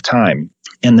perception of time?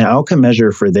 And the outcome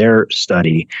measure for their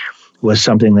study was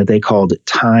something that they called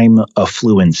time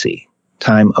affluency.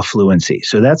 Time affluency.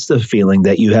 So that's the feeling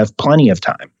that you have plenty of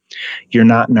time. You're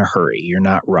not in a hurry. You're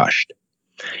not rushed.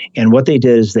 And what they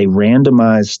did is they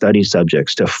randomized study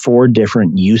subjects to 4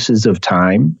 different uses of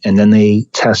time, and then they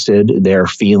tested their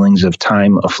feelings of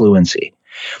time affluency.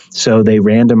 So they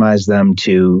randomized them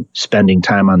to spending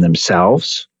time on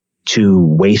themselves, to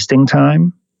wasting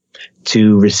time,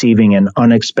 to receiving an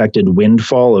unexpected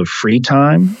windfall of free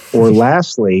time, or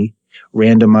lastly,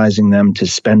 randomizing them to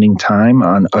spending time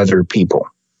on other people.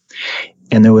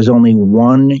 And there was only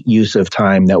one use of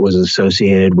time that was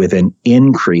associated with an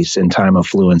increase in time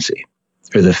affluency,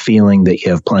 or the feeling that you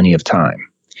have plenty of time.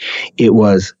 It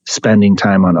was spending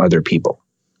time on other people.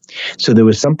 So there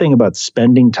was something about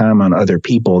spending time on other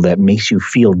people that makes you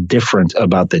feel different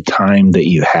about the time that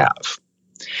you have.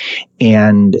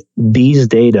 And these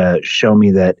data show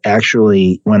me that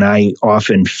actually when I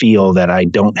often feel that I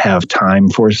don't have time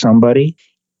for somebody,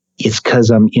 it's because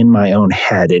I'm in my own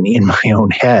head, and in my own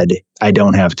head, I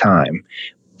don't have time.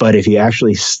 But if you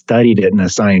actually studied it in a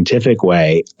scientific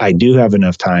way, I do have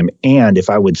enough time. And if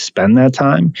I would spend that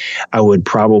time, I would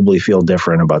probably feel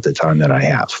different about the time that I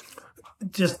have.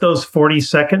 Just those 40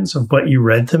 seconds of what you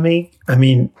read to me, I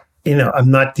mean, I'm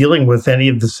not dealing with any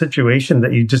of the situation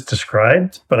that you just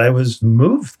described, but I was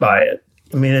moved by it.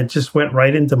 I mean, it just went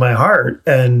right into my heart,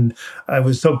 and I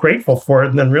was so grateful for it,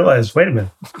 and then realized, wait a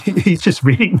minute, he's just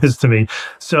reading this to me.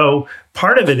 So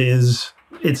part of it is,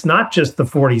 it's not just the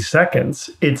 40 seconds,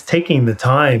 it's taking the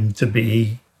time to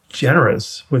be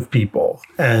generous with people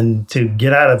and to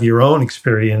get out of your own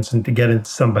experience and to get into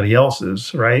somebody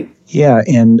else's, right? Yeah,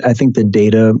 and I think the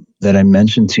data that I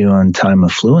mentioned to you on time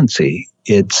affluency,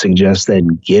 it suggests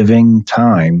that giving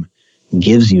time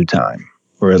gives you time,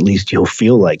 or at least you'll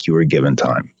feel like you were given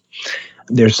time.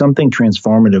 There's something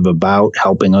transformative about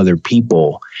helping other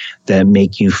people that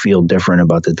make you feel different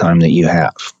about the time that you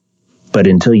have. But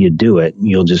until you do it,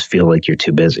 you'll just feel like you're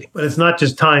too busy. But it's not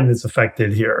just time that's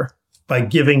affected here. By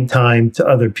giving time to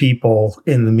other people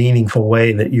in the meaningful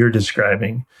way that you're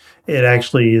describing, it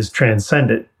actually is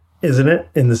transcendent, isn't it?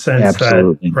 In the sense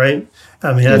Absolutely. that, right?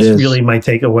 I mean, that's really my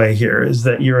takeaway here, is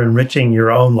that you're enriching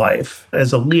your own life.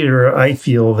 As a leader, I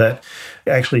feel that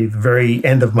actually the very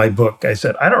end of my book, I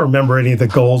said, I don't remember any of the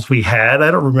goals we had. I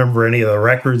don't remember any of the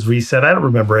records we set. I don't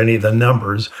remember any of the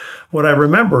numbers. What I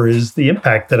remember is the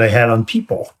impact that I had on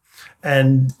people.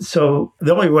 And so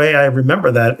the only way I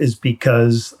remember that is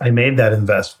because I made that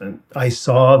investment. I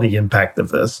saw the impact of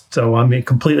this. So I'm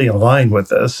completely aligned with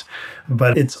this.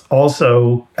 But it's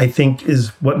also, I think, is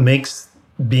what makes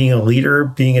being a leader,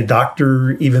 being a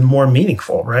doctor, even more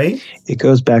meaningful, right? It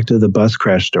goes back to the bus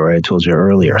crash story I told you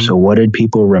earlier. So what did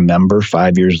people remember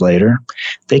 5 years later?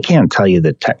 They can't tell you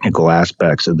the technical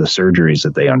aspects of the surgeries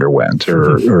that they underwent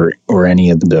or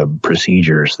any of the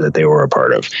procedures that they were a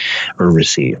part of or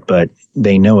received, but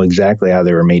they know exactly how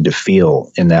they were made to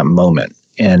feel in that moment.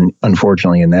 And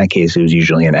unfortunately, in that case, it was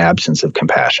usually an absence of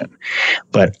compassion.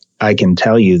 But I can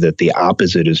tell you that the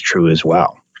opposite is true as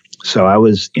well. So I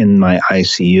was in my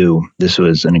ICU. This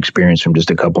was an experience from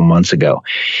just a couple months ago.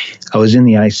 I was in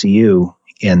the ICU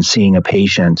and seeing a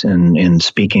patient and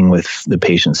speaking with the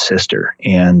patient's sister.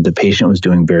 And the patient was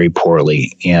doing very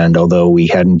poorly. And although we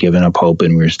hadn't given up hope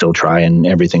and we were still trying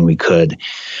everything we could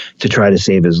to try to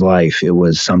save his life, it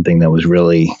was something that was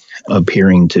really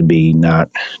appearing to be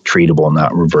not treatable,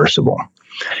 not reversible.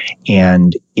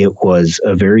 And it was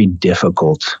a very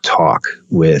difficult talk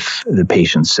with the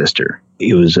patient's sister.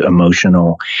 It was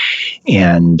emotional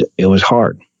and it was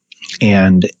hard.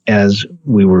 And as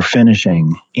we were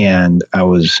finishing and I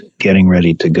was getting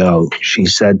ready to go, she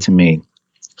said to me,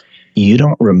 "You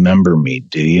don't remember me,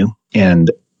 do you?"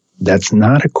 And that's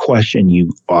not a question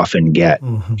you often get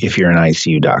if you're an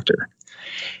ICU doctor.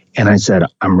 And I said,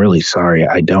 "I'm really sorry,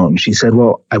 I don't." And she said,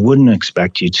 "Well, I wouldn't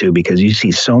expect you to because you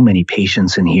see so many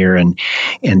patients in here and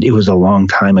it was a long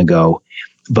time ago.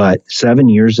 But 7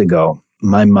 years ago,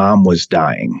 my mom was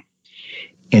dying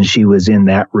and she was in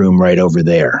that room right over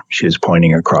there." She was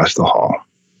pointing across the hall.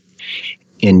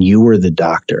 "And you were the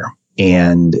doctor.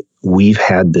 And we've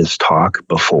had this talk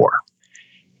before."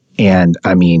 And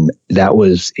I mean, that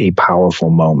was a powerful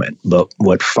moment. But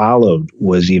what followed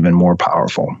was even more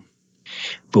powerful.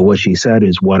 But what she said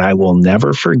is, what I will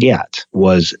never forget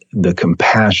was the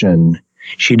compassion.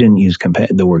 She didn't use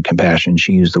the word compassion.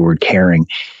 She used the word caring.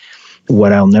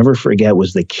 What I'll never forget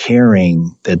was the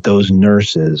caring that those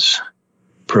nurses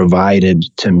provided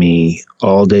to me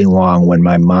all day long when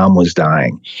my mom was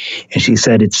dying. And she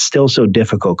said, it's still so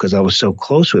difficult because I was so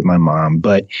close with my mom.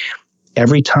 But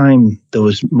every time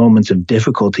those moments of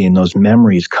difficulty and those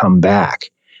memories come back,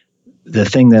 the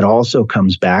thing that also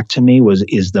comes back to me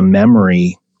is the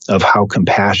memory of how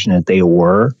compassionate they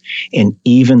were. And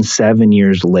even 7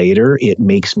 years later, it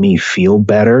makes me feel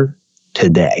better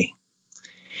today.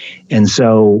 And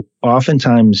so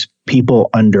oftentimes people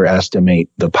underestimate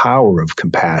the power of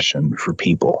compassion for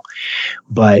people,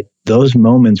 but those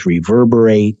moments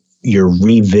reverberate. You're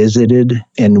revisited.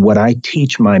 And what I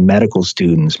teach my medical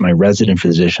students, my resident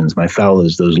physicians, my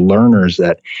fellows, those learners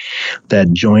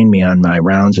that join me on my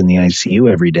rounds in the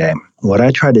ICU every day, what I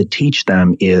try to teach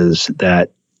them is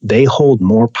that they hold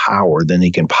more power than they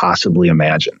can possibly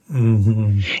imagine.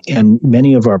 And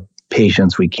many of our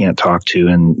patients we can't talk to,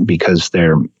 and because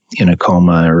they're in a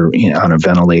coma or on a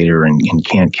ventilator and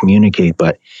can't communicate,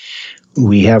 but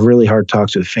we have really hard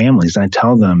talks with families. And I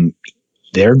tell them,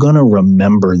 they're going to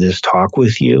remember this talk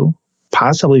with you,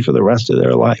 possibly for the rest of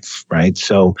their life, right?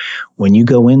 So when you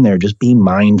go in there, just be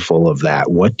mindful of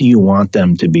that. What do you want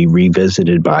them to be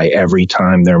revisited by every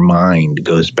time their mind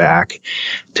goes back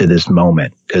to this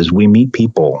moment? Because we meet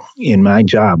people, in my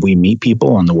job, we meet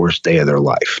people on the worst day of their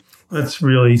life. That's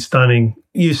really stunning.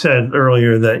 You said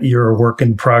earlier that you're a work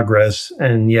in progress,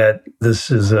 and yet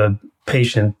this is a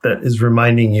patient that is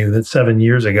reminding you that 7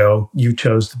 years ago, you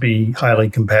chose to be highly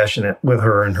compassionate with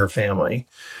her and her family.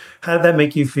 How did that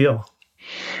make you feel?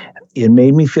 It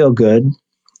made me feel good.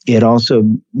 It also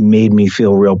made me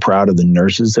feel real proud of the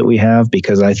nurses that we have,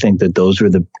 because I think that those were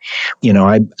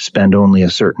I spend only a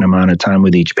certain amount of time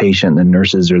with each patient. The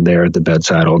nurses are there at the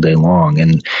bedside all day long.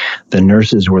 And the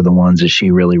nurses were the ones that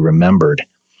she really remembered.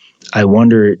 I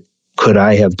wonder, could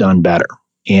I have done better?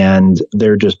 And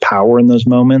there's just power in those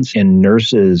moments. And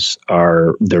nurses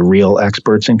are the real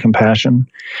experts in compassion.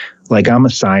 Like, I'm a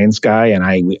science guy, and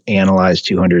I analyzed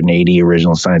 280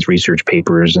 original science research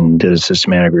papers and did a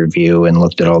systematic review and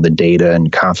looked at all the data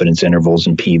and confidence intervals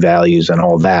and p-values and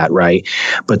all that, right?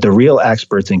 But the real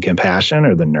experts in compassion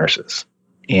are the nurses.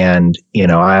 And,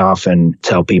 I often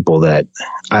tell people that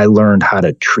I learned how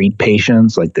to treat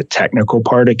patients, like the technical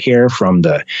part of care, from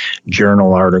the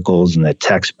journal articles and the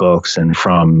textbooks and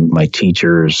from my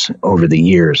teachers over the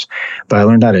years. But I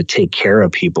learned how to take care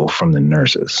of people from the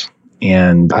nurses.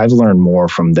 And I've learned more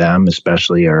from them,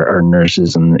 especially our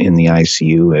nurses in the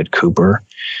ICU at Cooper,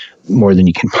 more than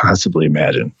you can possibly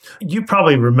imagine. You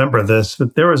probably remember this,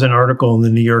 but there was an article in the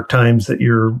New York Times that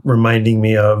you're reminding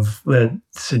me of that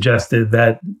suggested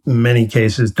that in many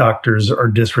cases doctors are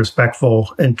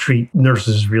disrespectful and treat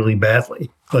nurses really badly,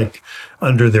 like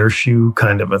under their shoe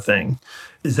kind of a thing.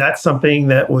 Is that something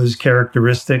that was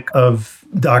characteristic of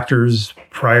doctors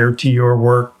prior to your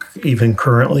work, even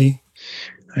currently?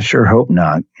 I sure hope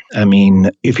not. I mean,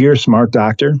 if you're a smart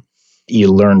doctor, you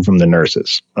learn from the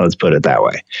nurses. Let's put it that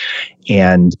way.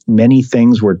 And many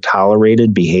things were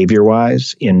tolerated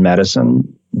behavior-wise in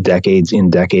medicine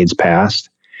decades past,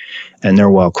 and they're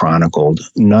well chronicled.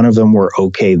 None of them were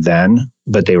okay then,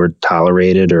 but they were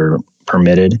tolerated or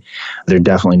permitted. They're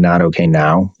definitely not okay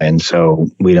now. And so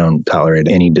we don't tolerate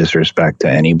any disrespect to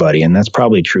anybody. And that's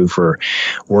probably true for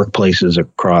workplaces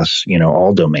across,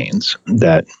 all domains,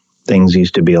 that things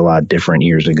used to be a lot different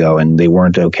years ago, and they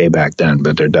weren't okay back then,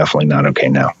 but they're definitely not okay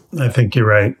now. I think you're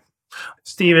right.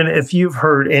 Stephen, if you've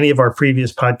heard any of our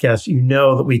previous podcasts, you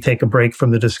know that we take a break from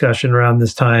the discussion around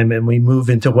this time and we move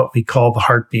into what we call the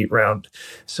heartbeat round.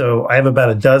 So I have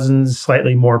about a dozen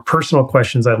slightly more personal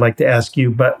questions I'd like to ask you,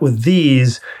 but with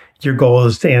these, your goal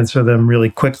is to answer them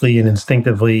really quickly and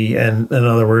instinctively, and in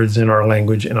other words, in our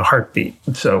language, in a heartbeat.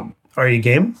 So are you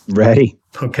game? Ready.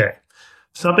 Okay.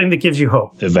 Something that gives you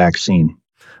hope. The vaccine.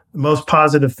 The most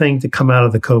positive thing to come out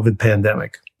of the COVID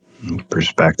pandemic.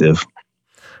 Perspective.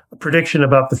 A prediction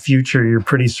about the future you're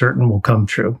pretty certain will come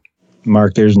true.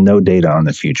 Mark, there's no data on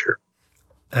the future.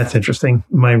 That's interesting.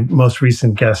 My most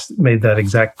recent guest made that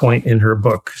exact point in her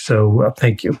book. So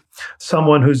thank you.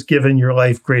 Someone who's given your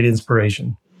life great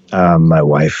inspiration. My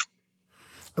wife.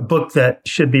 A book that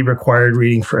should be required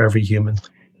reading for every human.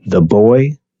 The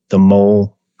Boy, the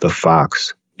Mole, the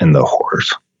Fox, and the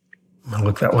Horse. I'll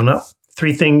look that one up.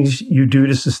 3 things you do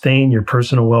to sustain your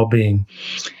personal well-being.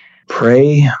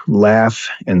 Pray, laugh,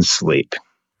 and sleep.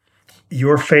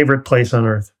 Your favorite place on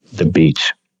earth. The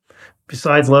beach.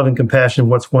 Besides love and compassion,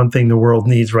 what's one thing the world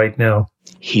needs right now?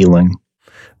 Healing.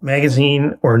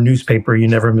 Magazine or newspaper you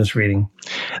never miss reading?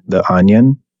 The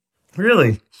Onion.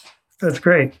 Really? That's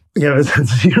great. Yeah,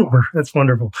 that's humor. That's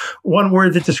wonderful. One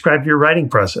word that describes your writing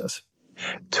process.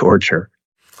 Torture.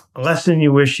 A lesson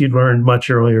you wish you'd learned much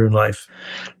earlier in life.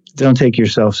 Don't take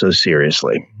yourself so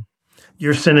seriously.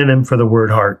 Your synonym for the word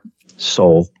heart.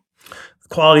 Soul. The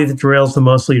quality that derails the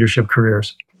most leadership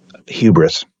careers.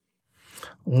 Hubris.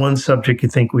 One subject you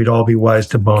think we'd all be wise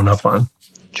to bone up on.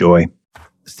 Joy.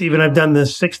 Stephen, I've done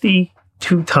this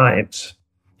 62 times,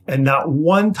 and not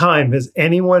one time has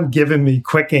anyone given me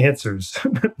quick answers.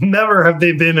 Never have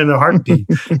they been in a heartbeat,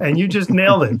 and you just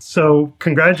nailed it. So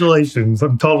congratulations.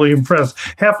 I'm totally impressed.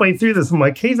 Halfway through this, I'm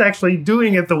like, he's actually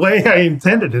doing it the way I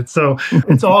intended it. So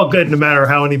it's all good no matter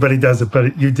how anybody does it,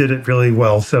 but you did it really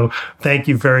well. So thank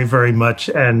you very, very much.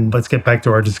 And let's get back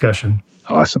to our discussion.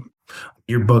 Awesome.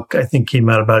 Your book, I think, came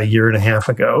out about a year and a half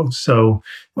ago. So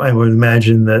I would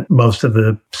imagine that most of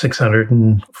the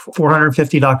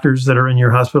 450 doctors that are in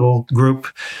your hospital group,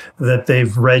 that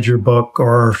they've read your book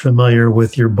or are familiar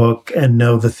with your book and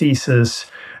know the thesis.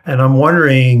 And I'm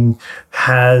wondering,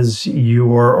 has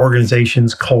your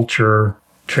organization's culture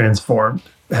transformed?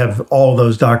 Have all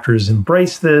those doctors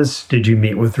embraced this? Did you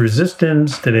meet with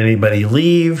resistance? Did anybody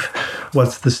leave?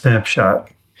 What's the snapshot?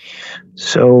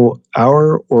 So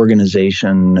our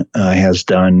organization has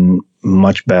done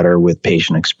much better with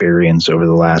patient experience over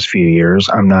the last few years.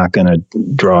 I'm not going to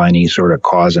draw any sort of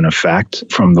cause and effect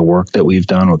from the work that we've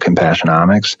done with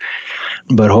Compassionomics,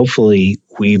 but hopefully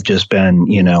we've just been,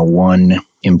 one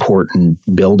important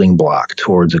building block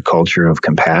towards a culture of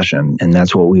compassion, and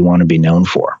that's what we want to be known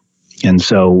for. And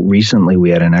so recently we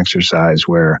had an exercise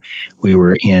where we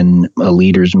were in a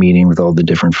leaders meeting with all the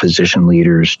different physician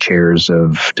leaders, chairs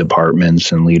of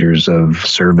departments, and leaders of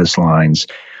service lines.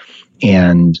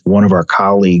 And one of our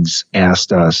colleagues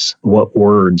asked us what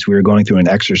words, we were going through an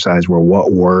exercise where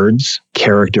what words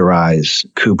characterize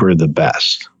Cooper the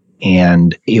best.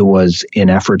 And it was an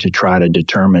effort to try to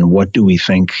determine what do we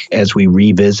think as we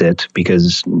revisit,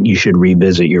 because you should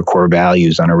revisit your core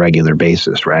values on a regular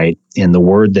basis, right? And the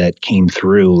word that came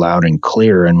through loud and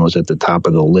clear and was at the top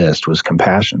of the list was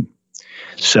compassion.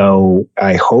 So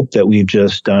I hope that we've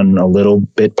just done a little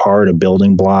bit part, a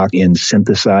building block in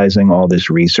synthesizing all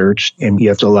this research. And you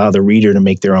have to allow the reader to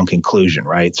make their own conclusion,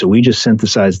 right? So we just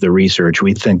synthesized the research.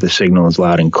 We think the signal is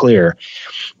loud and clear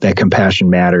that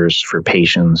compassion matters for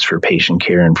patients, for patient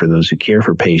care, and for those who care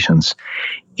for patients.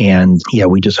 And yeah,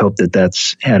 we just hope that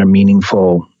that's had a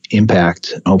meaningful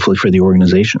impact, hopefully for the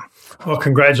organization. Well,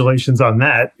 congratulations on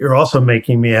that. You're also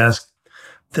making me ask,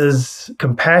 does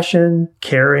compassion,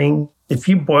 caring, if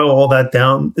you boil all that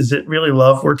down, is it really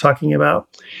love we're talking about?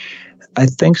 I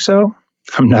think so.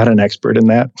 I'm not an expert in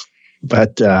that,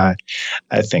 but I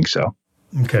think so.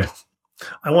 Okay.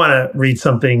 I want to read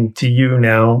something to you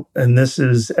now, and this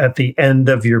is at the end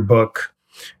of your book.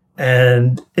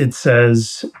 And it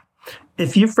says,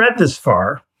 if you've read this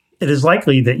far, it is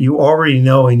likely that you already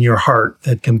know in your heart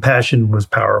that compassion was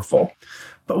powerful.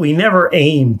 But we never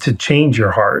aimed to change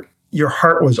your heart. Your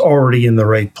heart was already in the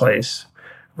right place.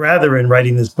 Rather, in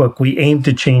writing this book, we aim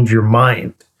to change your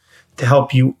mind, to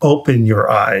help you open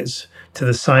your eyes to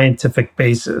the scientific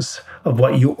basis of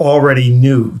what you already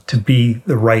knew to be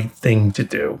the right thing to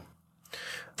do.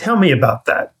 Tell me about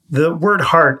that. The word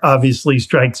heart obviously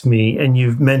strikes me, and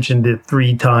you've mentioned it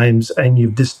 3 times, and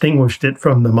you've distinguished it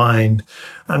from the mind.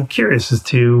 I'm curious as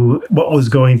to what was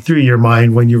going through your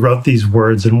mind when you wrote these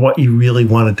words and what you really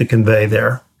wanted to convey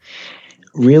there.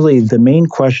 Really, the main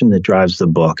question that drives the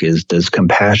book is, does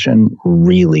compassion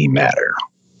really matter?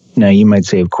 Now, you might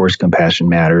say, of course, compassion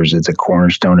matters. It's a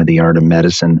cornerstone of the art of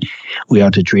medicine. We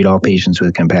ought to treat all patients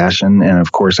with compassion. And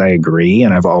of course, I agree,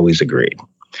 and I've always agreed.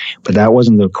 But that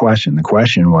wasn't the question. The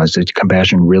question was, does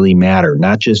compassion really matter?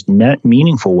 Not just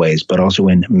meaningful ways, but also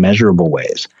in measurable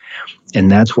ways.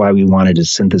 And that's why we wanted to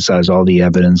synthesize all the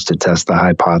evidence to test the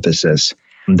hypothesis.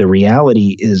 The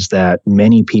reality is that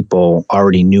many people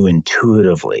already knew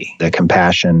intuitively that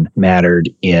compassion mattered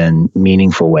in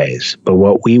meaningful ways. But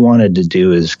what we wanted to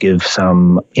do is give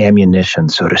some ammunition,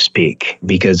 so to speak,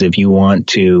 because if you want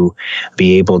to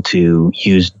be able to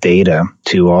use data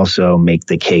to also make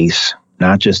the case,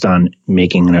 not just on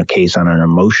making a case on an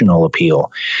emotional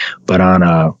appeal, but on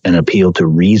an appeal to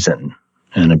reason,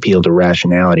 an appeal to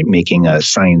rationality, making a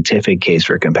scientific case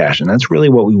for compassion. That's really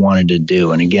what we wanted to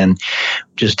do. And again,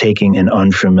 just taking an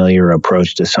unfamiliar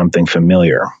approach to something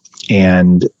familiar.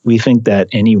 And we think that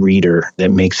any reader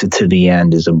that makes it to the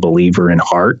end is a believer in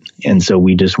heart. And so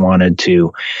we just wanted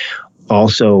to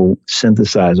also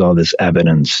synthesize all this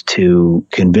evidence to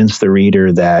convince the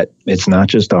reader that it's not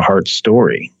just a heart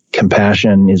story.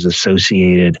 Compassion is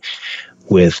associated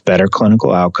with better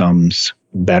clinical outcomes,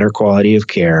 better quality of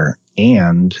care,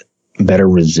 and better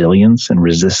resilience and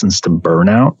resistance to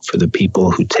burnout for the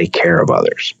people who take care of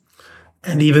others.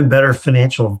 And even better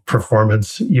financial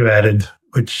performance, you added,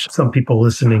 which some people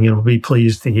listening will be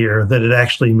pleased to hear, that it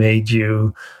actually made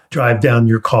you drive down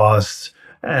your costs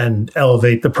and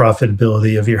elevate the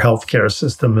profitability of your healthcare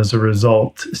system as a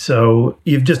result. So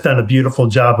you've just done a beautiful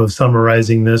job of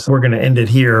summarizing this. We're going to end it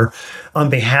here. On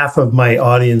behalf of my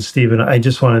audience, Stephen, I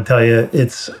just want to tell you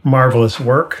it's marvelous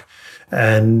work.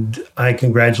 And I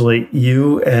congratulate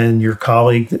you and your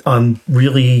colleague on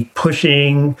really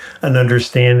pushing an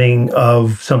understanding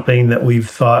of something that we've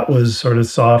thought was sort of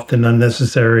soft and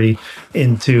unnecessary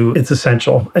into its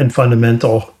essential and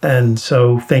fundamental. And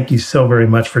so thank you so very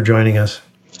much for joining us.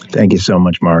 Thank you so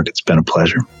much, Mark. It's been a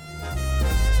pleasure.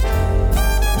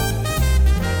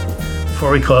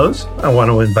 Before we close, I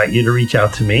want to invite you to reach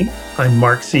out to me. I'm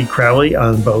Mark C. Crowley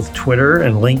on both Twitter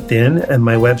and LinkedIn, and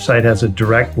my website has a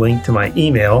direct link to my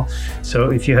email.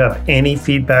 So if you have any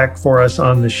feedback for us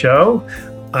on the show,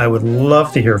 I would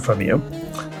love to hear from you.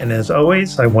 And as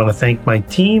always, I want to thank my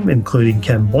team, including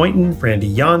Ken Boynton,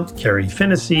 Brandy Yount, Carrie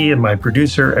Finnessy, and my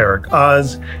producer, Eric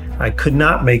Oz. I could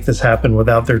not make this happen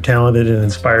without their talented and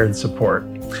inspired support.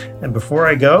 And before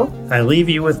I go, I leave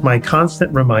you with my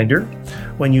constant reminder,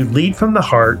 when you lead from the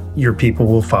heart, your people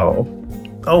will follow.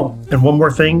 Oh, and one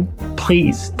more thing,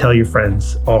 please tell your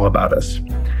friends all about us.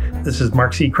 This is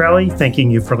Mark C. Crowley, thanking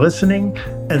you for listening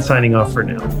and signing off for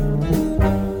now.